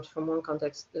outcomes from one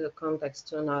context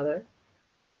to another.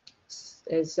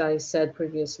 As I said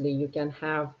previously, you can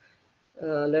have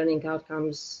learning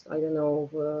outcomes, I don't know,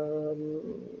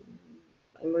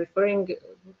 I'm referring,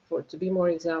 to be more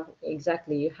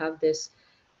exactly, you have this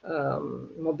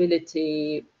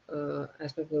mobility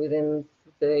aspect within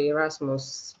the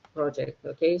Erasmus project,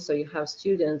 okay? So you have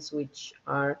students which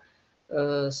are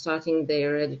starting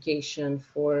their education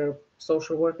for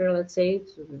social worker, let's say,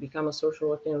 to become a social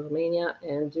worker in Romania,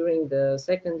 and during the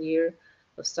second year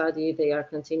of study, they are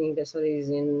continuing their studies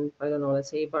in, I don't know,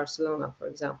 let's say Barcelona, for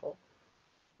example.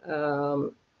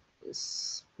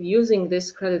 Using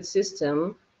this credit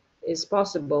system is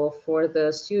possible for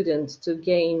the students to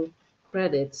gain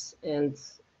credits and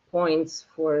points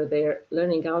for their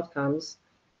learning outcomes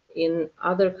in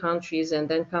other countries, and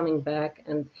then coming back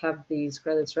and have these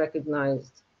credits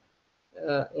recognized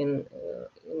in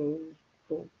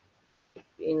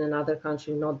another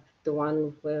country, not the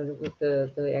one where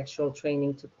the actual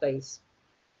training took place.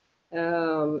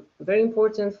 Very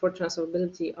important for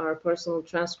transferability are personal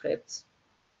transcripts,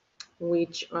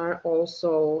 which are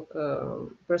also,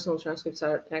 personal transcripts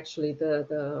are actually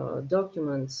the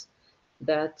documents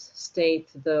that state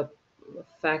the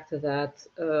fact that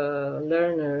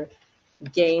learner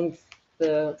gained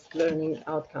the learning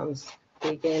outcomes.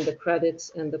 They gain the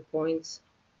credits and the points,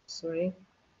 sorry.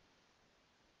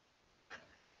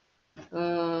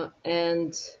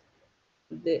 And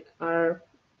they are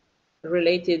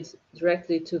related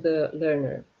directly to the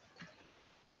learner.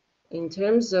 In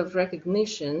terms of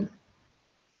recognition,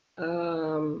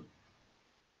 ECVAT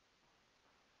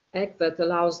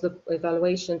allows the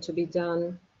evaluation to be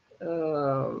done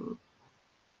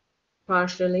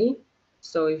partially.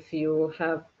 So if you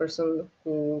have a person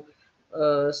who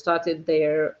started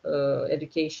their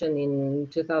education in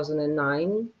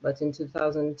 2009, but in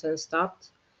 2010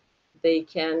 stopped, they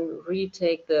can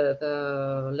retake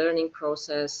the learning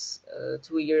process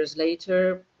 2 years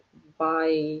later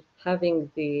by having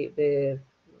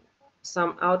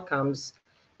some outcomes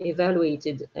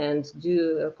evaluated and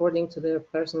due according to their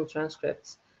personal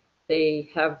transcripts. They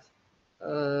have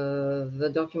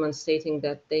the document stating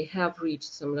that they have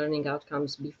reached some learning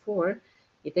outcomes before.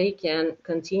 They can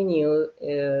continue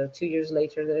 2 years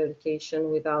later their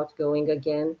education without going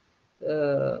again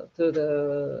through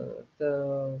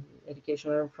the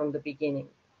education from the beginning.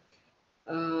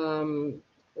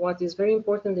 What is very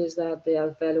important is that the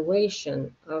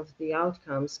evaluation of the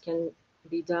outcomes can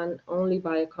be done only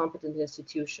by a competent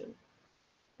institution.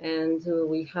 And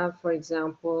we have, for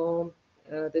example,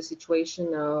 the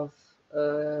situation of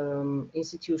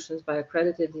institutions, by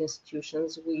accredited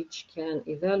institutions, which can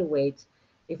evaluate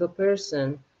if a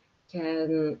person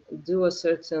can do a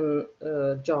certain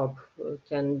job.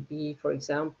 Can be, for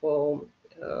example,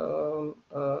 I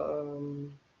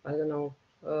don't know,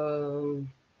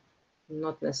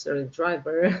 not necessarily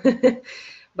driver,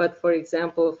 but for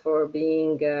example, for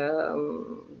being,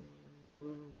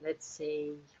 let's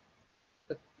say,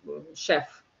 a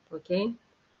chef, okay?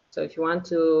 So if you want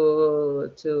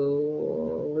to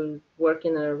work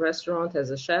in a restaurant as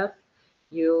a chef,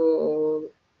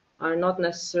 you are not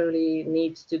necessarily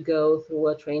need to go through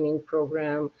a training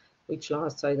program which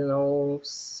lasts, I don't know,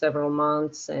 several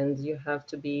months, and you have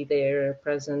to be there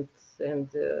present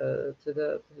and to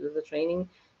the training.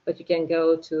 But you can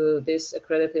go to this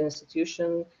accredited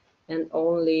institution and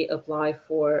only apply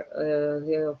for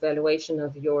the evaluation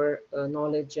of your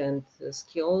knowledge and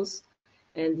skills.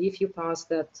 And if you pass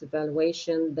that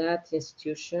evaluation, that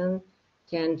institution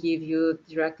can give you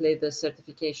directly the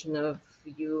certification of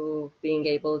you being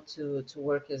able to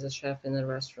work as a chef in a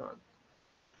restaurant.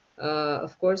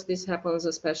 Of course, this happens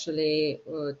especially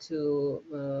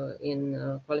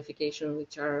in qualification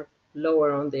which are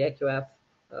lower on the EQF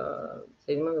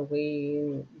segment.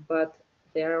 But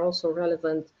they are also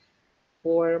relevant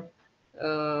for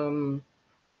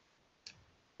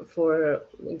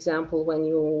example, when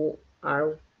you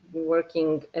are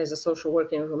working as a social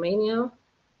worker in Romania,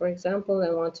 for example,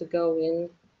 and want to go in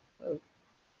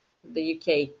the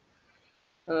UK.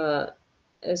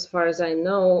 As far as I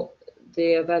know,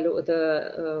 the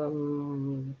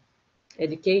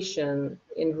education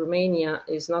in Romania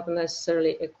is not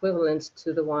necessarily equivalent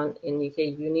to the one in UK.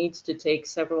 You need to take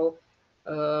several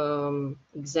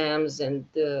exams and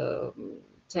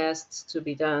tests to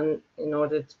be done in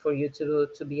order for you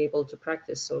to be able to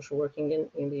practice social working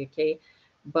in the UK.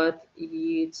 But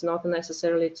it's not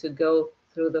necessarily to go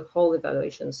through the whole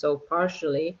evaluation. So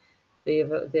partially,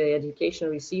 the education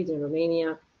received in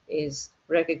Romania is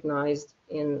recognized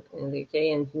in the UK,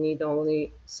 and you need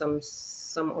only some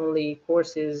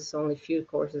courses, only few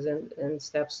courses and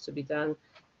steps to be done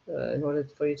in order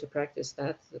for you to practice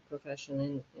that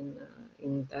profession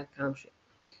in that country.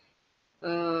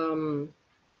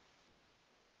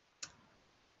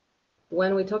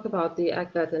 When we talk about the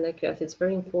ACVAT and EQF, it's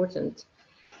very important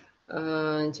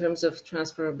in terms of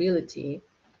transferability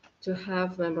to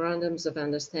have memorandums of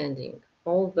understanding.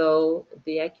 Although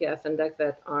the EQF and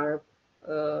ECVAT are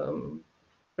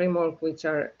framework which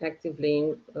are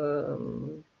actively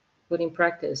put in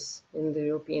practice in the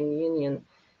European Union,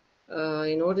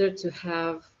 in order to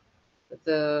have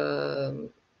the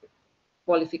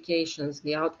qualifications,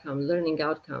 the learning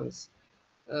outcomes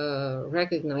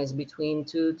recognized between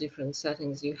two different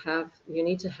settings, you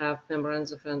need to have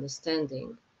memorandums of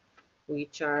understanding,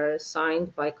 which are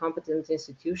signed by competent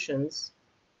institutions.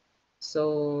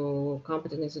 So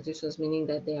competent institutions meaning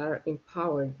that they are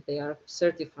empowered, they are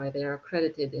certified, they are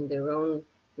accredited in their own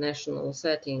national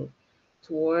setting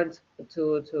to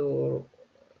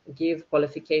give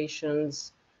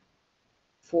qualifications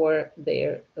for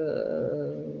their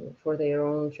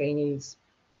own trainees.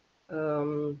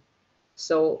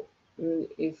 So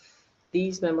if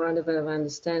these memorandum of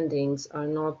understandings are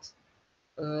not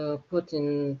put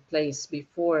in place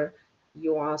before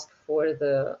you ask for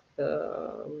the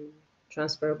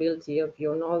transferability of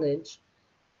your knowledge,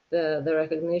 the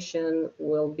recognition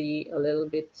will be a little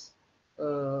bit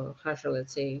harsher,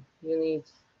 let's say. You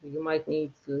might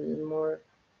need more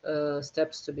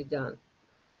steps to be done.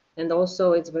 And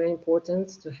also it's very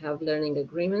important to have learning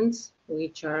agreements,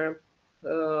 which are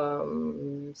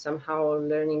somehow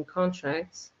learning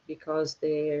contracts, because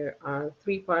there are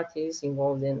three parties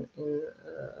involved in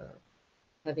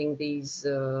having these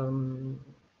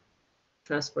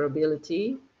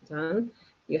transferability done.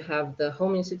 You have the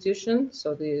home institution,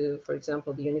 so for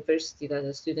example, the university that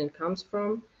the student comes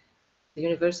from, the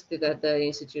university that the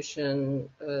institution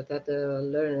that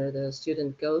the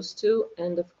student goes to,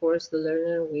 and of course the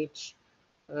learner, which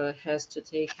has to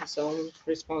take his own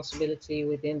responsibility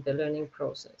within the learning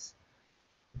process.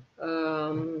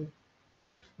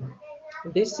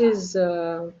 This is,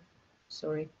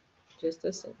 sorry, just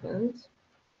a second.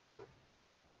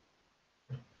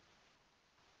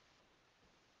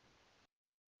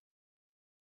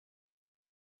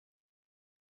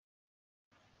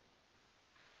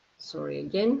 Sorry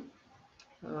again.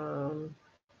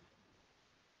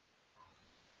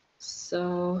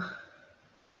 So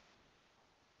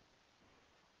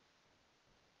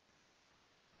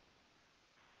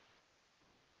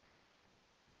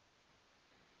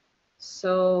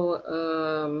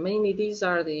mainly these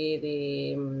are the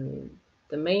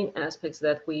the main aspects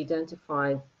that we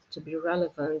identified to be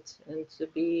relevant and to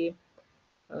be,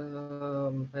 I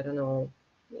don't know,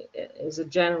 is a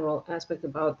general aspect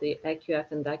about the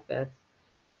AQF and DACVET.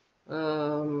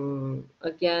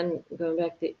 Again, going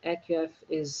back, the AQF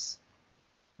is,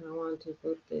 I want to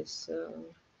put this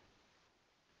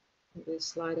this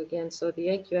slide again. So the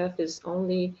AQF is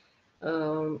only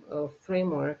a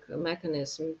framework, a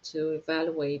mechanism to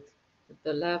evaluate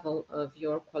the level of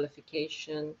your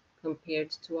qualification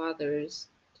compared to others,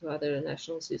 to other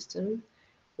national systems,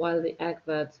 while the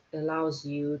ACVET allows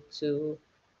you to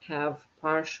have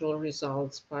partial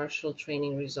results, partial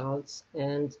training results,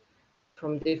 and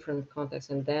from different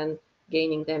contexts, and then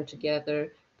gaining them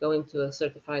together, going to a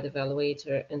certified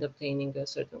evaluator and obtaining a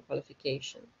certain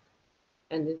qualification.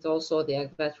 And it's also the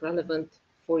ACVET relevant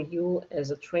for you as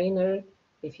a trainer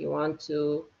if you want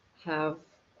to have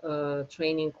a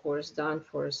training course done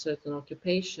for a certain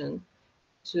occupation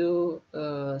to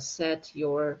set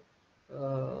your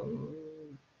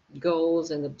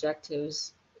goals and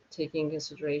objectives, taking into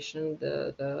consideration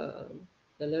the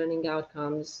learning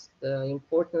outcomes, the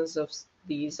importance of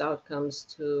these outcomes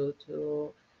to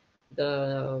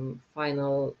the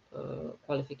final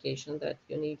qualification that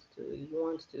you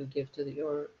want to give to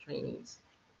your trainees.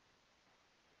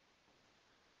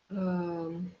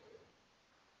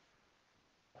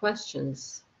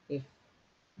 Questions, if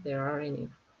there are any.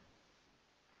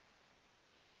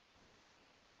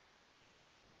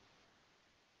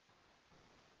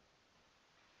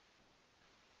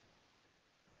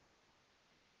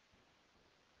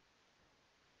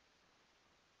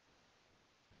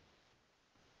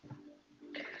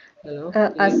 Hello?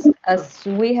 As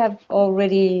we have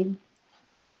already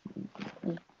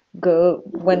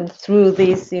went through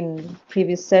this in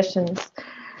previous sessions,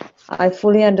 I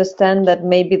fully understand that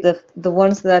maybe the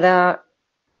ones that are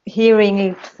hearing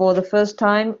it for the first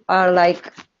time are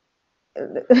like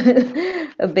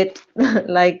a bit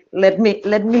like let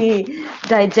me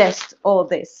digest all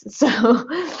this. So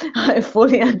I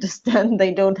fully understand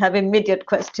they don't have immediate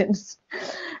questions,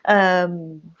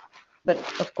 but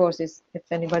of course, if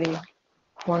anybody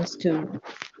wants to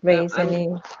raise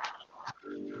any.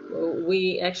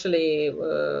 We actually,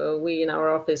 we in our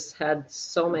office had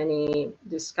so many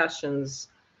discussions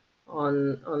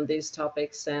on these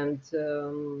topics, and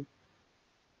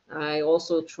I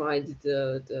also tried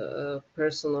the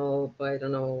personal, I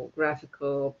don't know,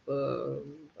 graphical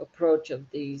approach of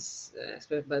these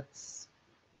aspects, but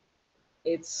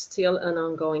it's still an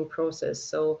ongoing process.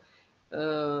 So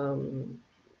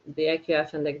the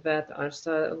AQF and ACVET are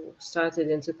started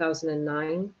in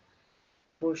 2009.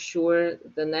 For sure,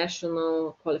 the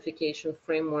national qualification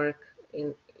framework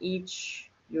in each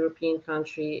European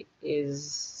country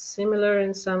is similar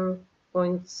in some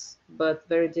points, but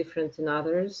very different in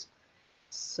others.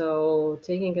 So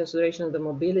taking into consideration the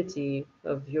mobility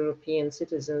of European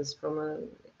citizens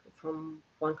from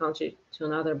one country to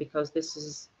another, because this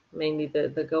is mainly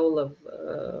the goal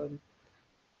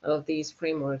of these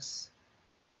frameworks.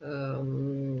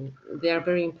 They are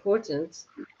very important,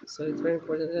 so it's very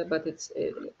important, but it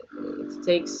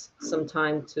takes some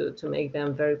time to make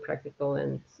them very practical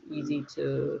and easy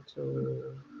to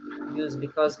use,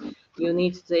 because you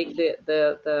need to take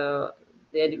the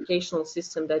educational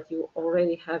system that you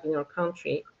already have in your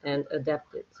country and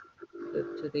adapt it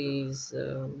to these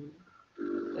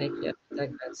like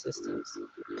that systems.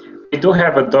 We do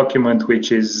have a document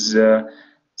which is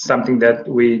something that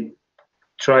we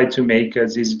try to make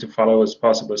as easy to follow as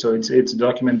possible. So it's a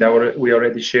document that we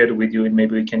already shared with you, and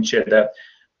maybe we can share that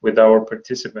with our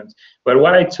participants. But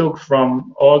what I took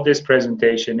from all this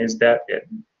presentation is that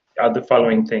are the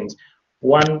following things.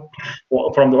 One,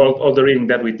 from all the reading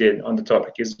that we did on the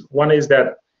topic, is one is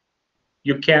that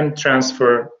you can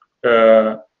transfer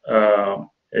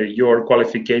your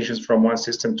qualifications from one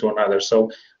system to another.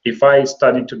 So if I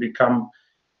study to become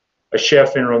a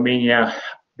chef in Romania,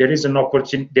 there is an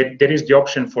opportunity. There is the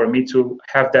option for me to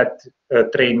have that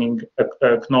training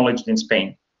acknowledged in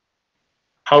Spain.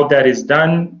 How that is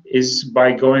done is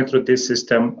by going through this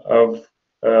system of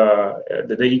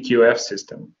the EQF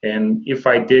system. And if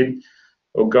I did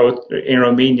go in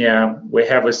Romania, we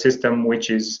have a system which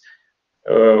is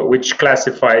which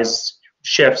classifies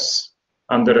chefs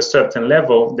under a certain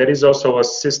level. There is also a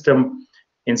system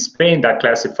in Spain that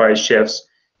classifies chefs,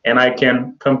 and I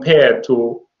can compare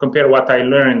what I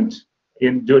learned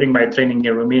during my training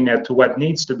in Romania to what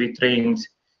needs to be trained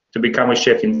to become a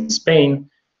chef in Spain.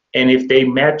 And if they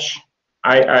match,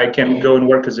 I can go and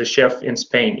work as a chef in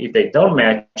Spain. If they don't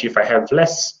match, if I have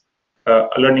less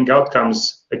learning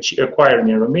outcomes acquired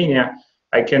in Romania,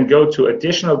 I can go to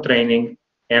additional training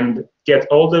and get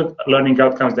all the learning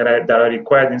outcomes that are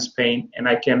required in Spain, and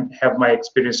I can have my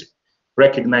experience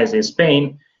recognized in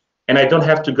Spain, and I don't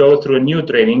have to go through a new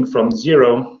training from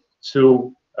zero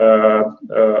to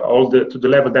to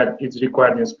the level that is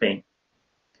required in Spain.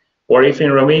 Or if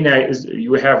in Romania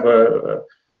you have a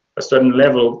certain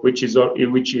level which is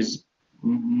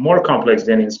more complex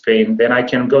than in Spain, then I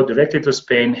can go directly to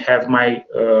Spain, have my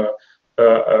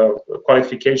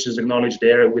qualifications acknowledged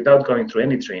there without going through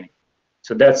any training.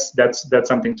 So that's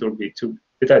something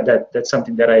that's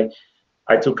something that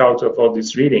I took out of all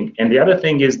this reading. And the other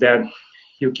thing is that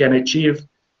you can achieve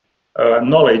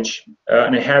knowledge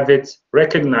and have it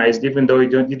recognized even though you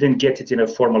didn't get it in a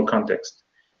formal context.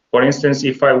 For instance,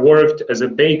 if I worked as a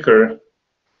baker,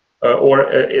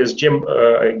 or as Jim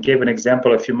gave an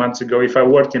example a few months ago, if I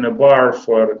worked in a bar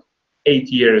for 8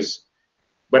 years,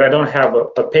 but I don't have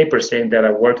a paper saying that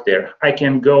I worked there, I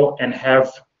can go and have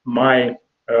my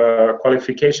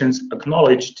qualifications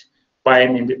acknowledged by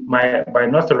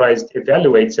an authorized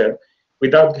evaluator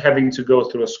without having to go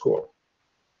through a school.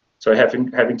 So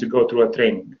having to go through a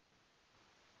training.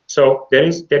 So there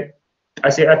is that. I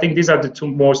think these are the two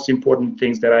most important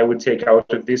things that I would take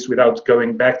out of this, without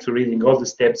going back to reading all the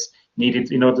steps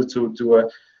needed in order to do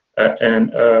an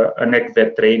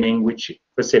ECVET training, which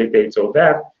facilitates all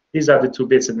that. These are the two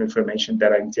bits of information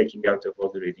that I'm taking out of all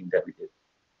the reading that we did.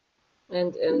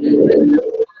 And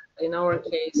in our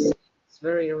case, it's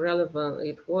very relevant.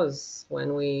 It was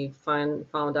when we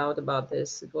found out about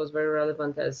this. It was very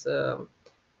relevant as a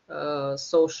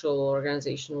social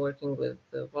organization working with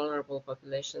the vulnerable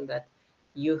population, that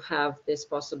you have this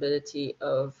possibility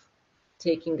of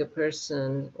taking a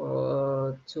person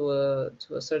to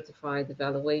a certified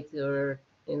evaluator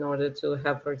in order to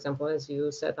have, for example, as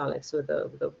you said, Alex, with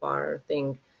the bar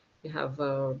thing, you have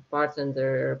a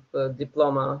bartender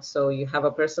diploma. So you have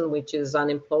a person which is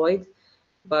unemployed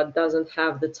but doesn't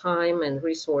have the time and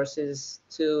resources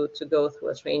to go through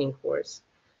a training course.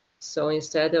 So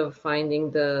instead of finding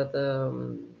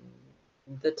the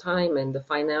time and the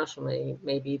financial,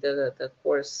 maybe the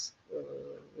course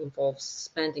involves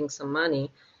spending some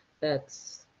money that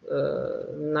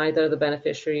neither the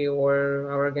beneficiary or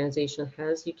our organization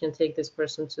has, you can take this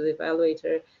person to the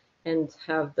evaluator and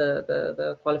have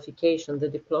the qualification, the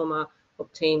diploma,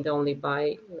 obtained only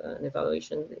by an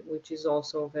evaluation, which is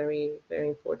also very, very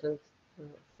important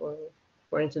for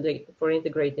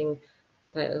integrating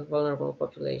the vulnerable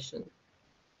population.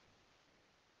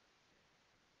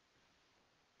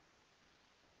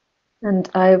 And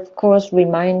I, of course,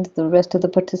 remind the rest of the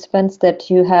participants that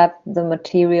you have the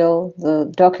material,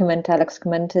 the document Alex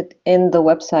commented, in the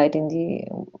website,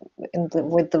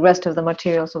 with the rest of the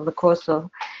materials of the course. So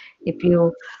if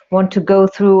you want to go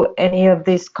through any of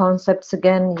these concepts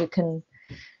again, you can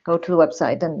go to the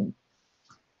website and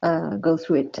go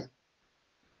through it.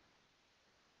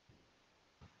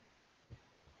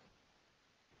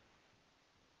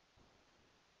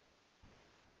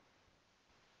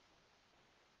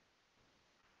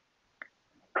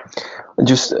 I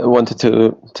just wanted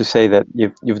to say that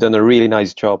you've done a really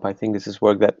nice job. I think this is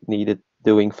work that needed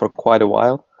doing for quite a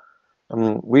while.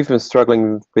 We've been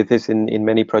struggling with this in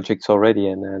many projects already,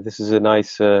 and this is a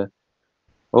nice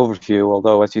overview.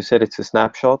 Although, as you said, it's a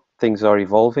snapshot. Things are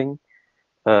evolving.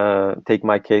 Take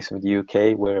my case of the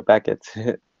UK. We're back at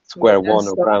square one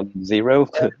or ground zero.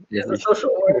 As a social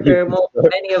worker,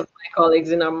 many of my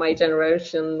colleagues in my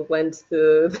generation went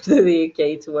to the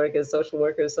UK to work as social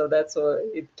workers, so that's what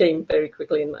it came very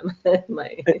quickly in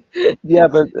my Yeah,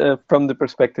 but from the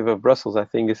perspective of Brussels, I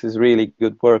think this is really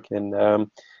good work, and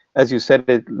as you said,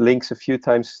 it links a few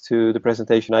times to the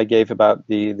presentation I gave about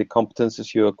the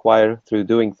competences you acquire through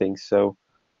doing things. So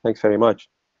thanks very much.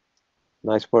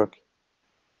 Nice work.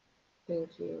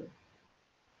 Thank you.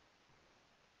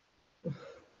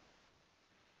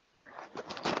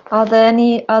 Are there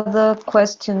any other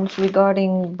questions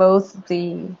regarding both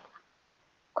the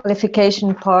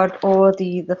qualification part or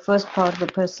the first part of the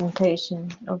presentation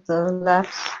of the labs?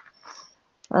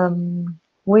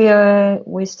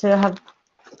 We still have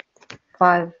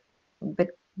 5 a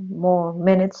bit more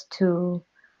minutes to,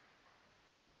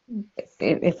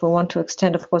 if we want to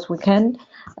extend, of course we can.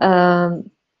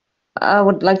 I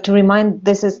would like to remind,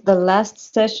 this is the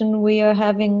last session we are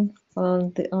having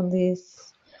on these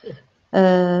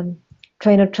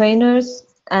trainers,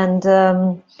 and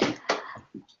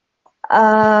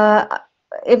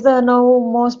if there are no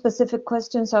more specific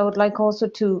questions, I would like also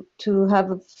to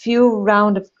have a few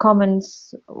round of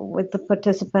comments with the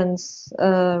participants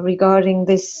regarding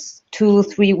this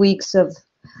 2-3 weeks of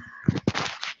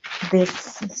this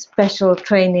special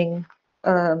training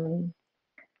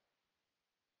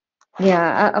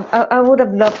Yeah, I would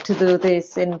have loved to do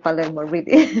this in Palermo,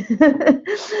 really,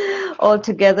 all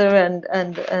together and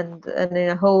in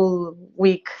a whole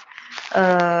week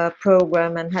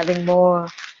program, and having more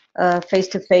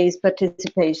face-to-face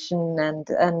participation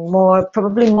and more,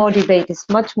 probably more debate. It's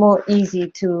much more easy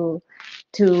to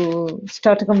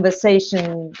start a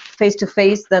conversation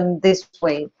face-to-face than this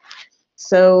way.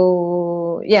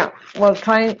 So yeah, well,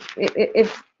 trying,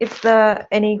 if there are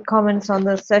any comments on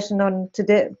the session, on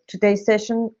today's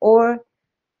session, or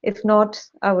if not,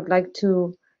 I would like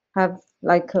to have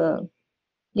like an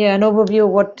overview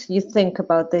of what you think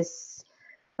about this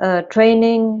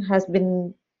training. Has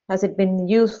it been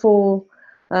useful?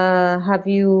 Have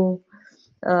you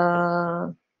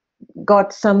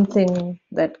got something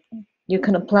that you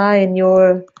can apply in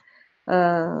your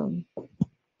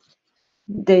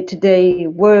day-to-day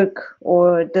work,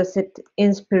 or does it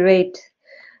inspire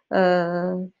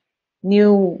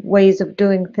new ways of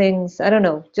doing things? I don't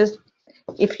know, just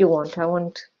if you want. I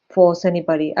won't force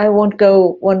anybody. I won't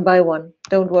go one by one,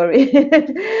 don't worry.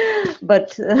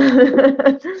 But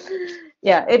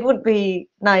yeah, it would be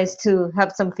nice to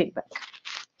have some feedback.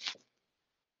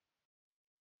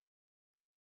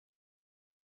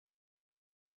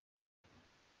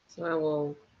 So I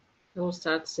will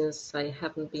start, since I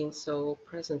haven't been so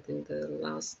present in the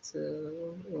last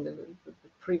in the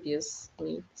previous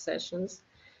sessions.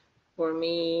 For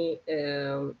me,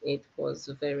 it was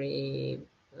very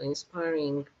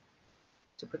inspiring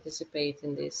to participate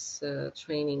in this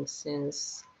training,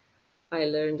 since I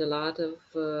learned a lot of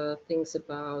things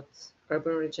about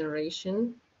urban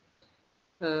regeneration,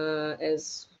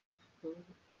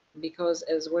 because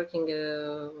as working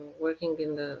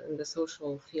in the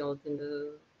social field,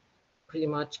 pretty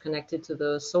much connected to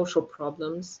the social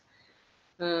problems,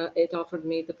 it offered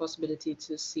me the possibility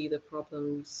to see the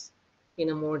problems in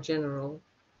a more general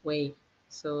way.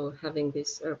 So having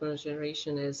this urban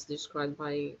regeneration, as described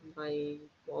by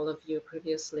all of you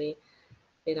previously,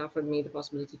 it offered me the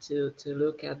possibility to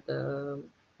look at the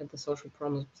social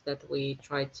problems that we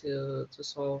try to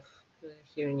solve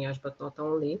here in Iași, but not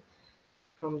only,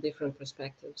 from different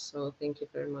perspectives. So thank you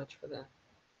very much for that.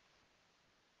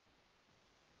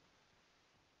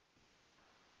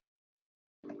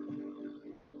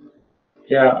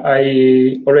 Yeah,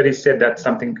 I already said that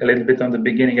something a little bit on the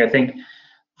beginning. I think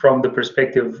from the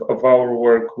perspective of our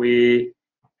work,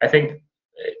 I think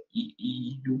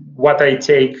what I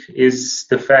take is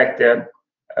the fact that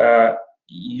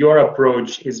your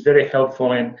approach is very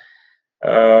helpful in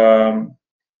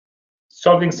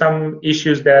solving some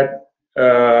issues that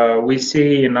we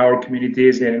see in our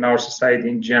communities and in our society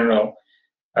in general.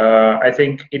 I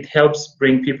think it helps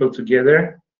bring people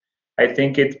together. I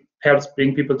think it helps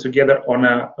bring people together on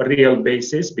a real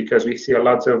basis, because we see a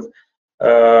lot of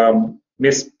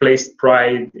misplaced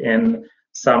pride and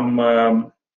some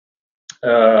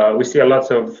we see a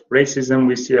lot of racism,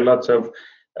 we see a lot of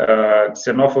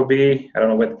xenophobia. I don't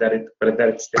know whether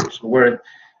that's the word,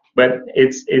 but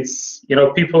it's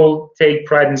people take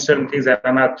pride in certain things that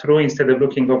are not true, instead of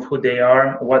looking of who they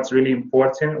are, what's really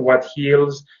important, what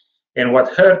heals and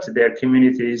what hurts their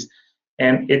communities.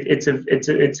 And it's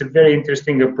a very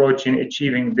interesting approach in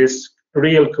achieving this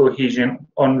real cohesion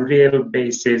on real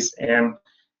basis, and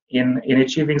in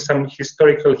achieving some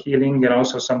historical healing, and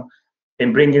also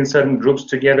in bringing certain groups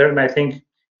together. And I think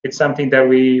it's something that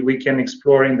we can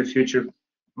explore in the future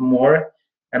more.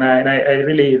 And I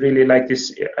really like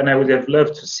this, and I would have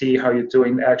loved to see how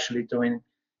you're actually doing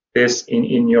this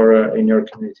in your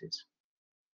communities.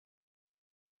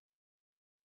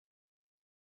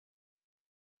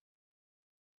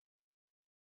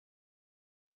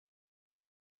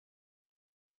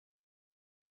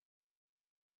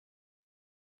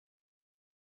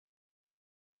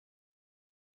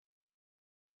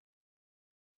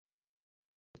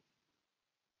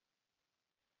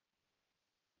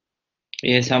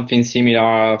 Yeah, something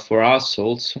similar for us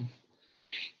also.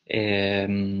 I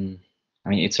mean,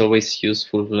 it's always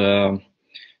useful and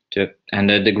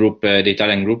the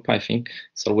Italian group, I think,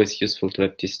 it's always useful to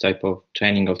have this type of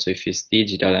training, also if it's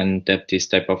digital, and have this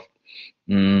type of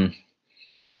feeling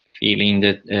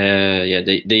that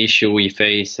the issue we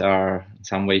face are in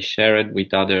some way shared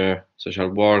with other social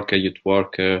worker, youth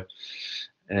worker.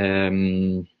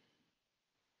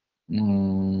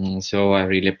 So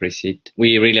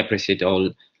we really appreciate all,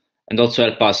 and also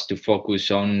help us to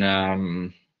focus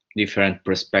on different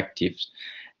perspectives.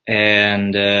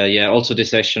 And also the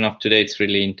session of today, it's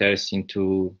really interesting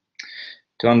to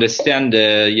understand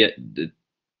the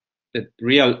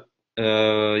real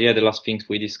the last things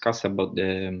we discussed about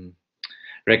the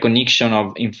recognition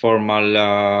of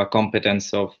informal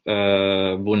competence of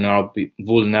vulnerable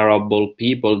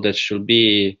people that should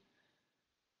be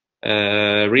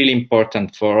really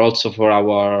important for also for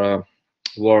our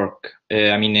work.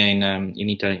 I mean, in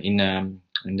Italy, in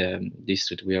the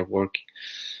district we are working,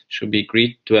 should be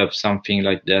great to have something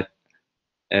like that.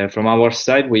 From our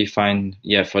side, we find,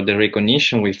 yeah, for the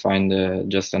recognition, we find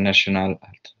just a national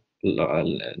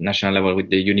level with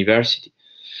the university,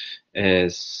 a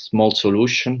small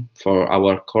solution for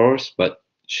our course, but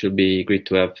should be great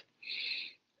to have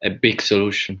a big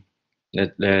solution,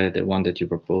 that the one that you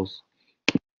propose.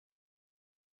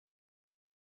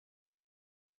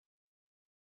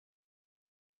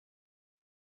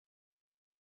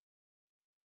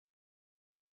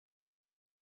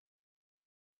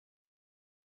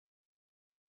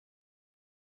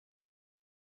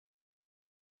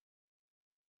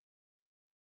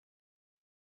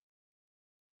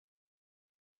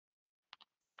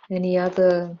 Any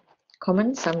other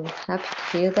comments? I'm happy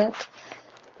to hear that.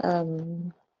 I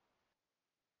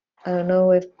don't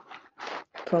know if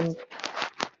from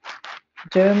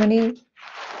Germany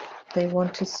they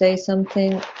want to say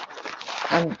something.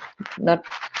 I'm not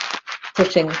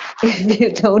pushing. If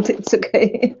you don't, it's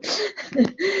okay.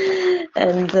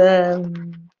 And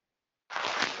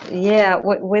yeah,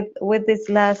 with this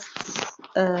last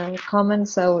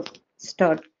comments, I would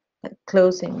start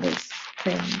closing this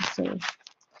thing. So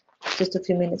just a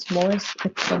few minutes more if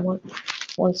someone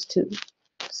wants to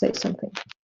say something.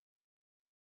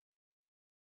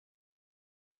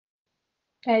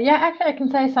 Yeah, actually, I can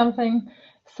say something.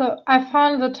 So I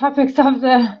found the topics of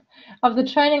the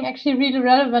training actually really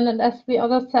relevant, and as the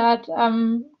other said,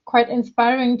 quite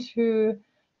inspiring to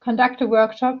conduct a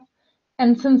workshop.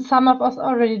 And since some of us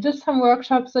already did some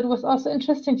workshops, it was also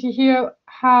interesting to hear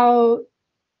how,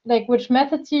 like, which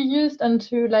methods you used, and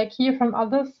to like hear from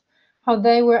others how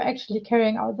they were actually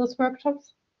carrying out those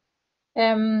workshops.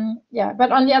 Yeah,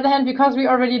 but on the other hand, because we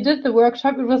already did the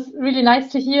workshop, it was really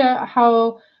nice to hear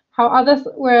how others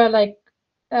were like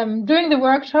doing the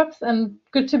workshops, and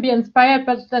good to be inspired.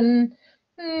 But then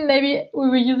maybe we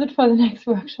will use it for the next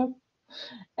workshop.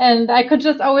 And I could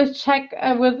just always check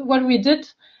with what we did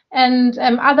and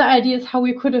other ideas how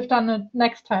we could have done it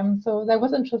next time. So that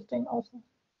was interesting also.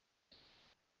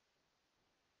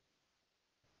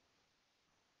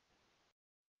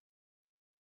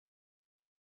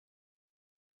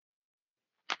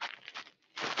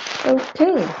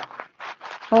 Okay,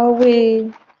 are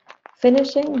we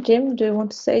finishing? Jim, do you want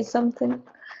to say something?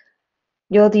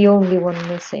 You're the only one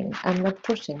missing. I'm not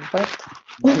pushing, but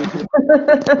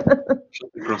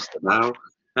Across the bow.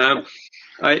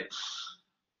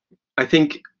 I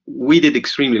think we did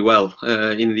extremely well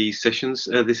in these sessions.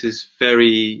 This is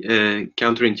very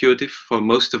counterintuitive for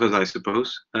most of us, I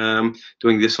suppose.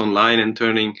 Doing this online and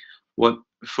turning what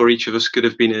for each of us could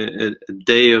have been a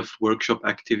day of workshop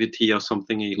activity or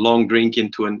something, a long drink,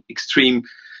 into an extreme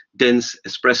dense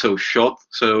espresso shot.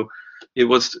 So it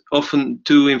was often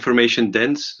too information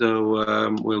dense. So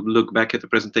we'll look back at the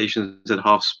presentations at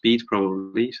half speed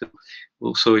probably. So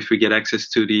also, if we get access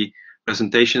to the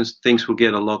presentations, things will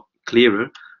get a lot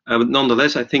clearer. But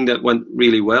nonetheless, I think that went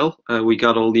really well. We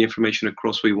got all the information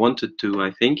across we wanted to, I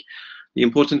think. The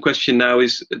important question now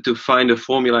is to find a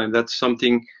formula, and that's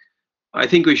something I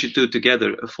think we should do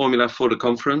together, a formula for the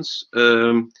conference.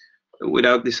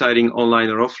 Without deciding online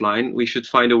or offline, we should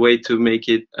find a way to make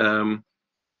it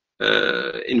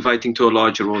inviting to a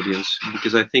larger audience,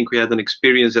 because I think we had an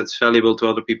experience that's valuable to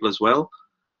other people as well.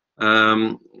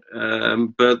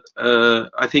 But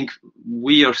I think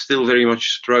we are still very much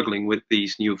struggling with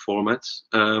these new formats.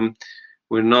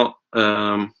 We're not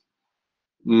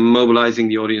mobilizing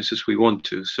the audiences we want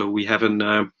to. So we have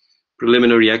a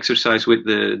preliminary exercise with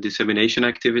the dissemination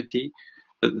activity,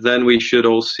 but then we should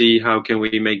all see how can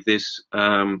we make this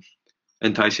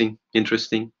enticing,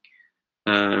 interesting.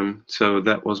 So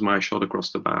that was my shot across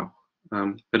the bow.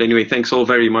 But anyway, thanks all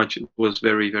very much. It was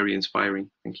very, very inspiring.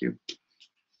 Thank you.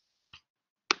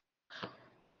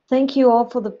 thank you all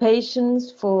for the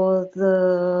patience, for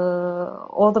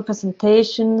all the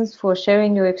presentations, for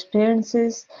sharing your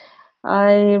experiences.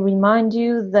 I remind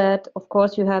you that, of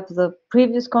course, you have the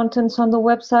previous contents on the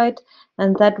website,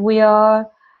 and that we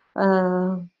are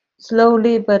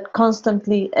slowly but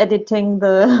constantly editing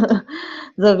the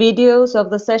the videos of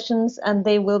the sessions, and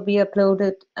they will be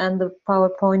uploaded, and the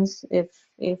PowerPoints,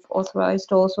 if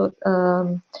authorized, also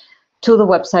to the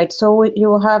website. So you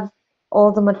will have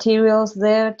all the materials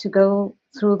there to go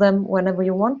through them whenever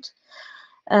you want.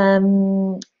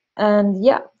 And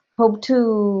yeah, hope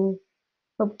to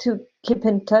keep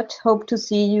in touch. Hope to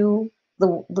see you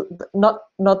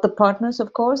not the partners,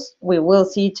 of course. We will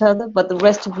see each other, but the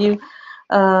rest of you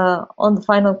on the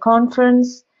final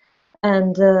conference.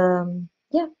 And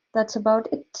yeah, that's about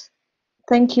it.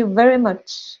 Thank you very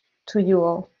much to you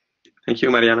all. Thank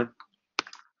you, Marianne.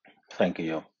 Thank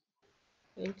you.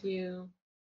 Thank you.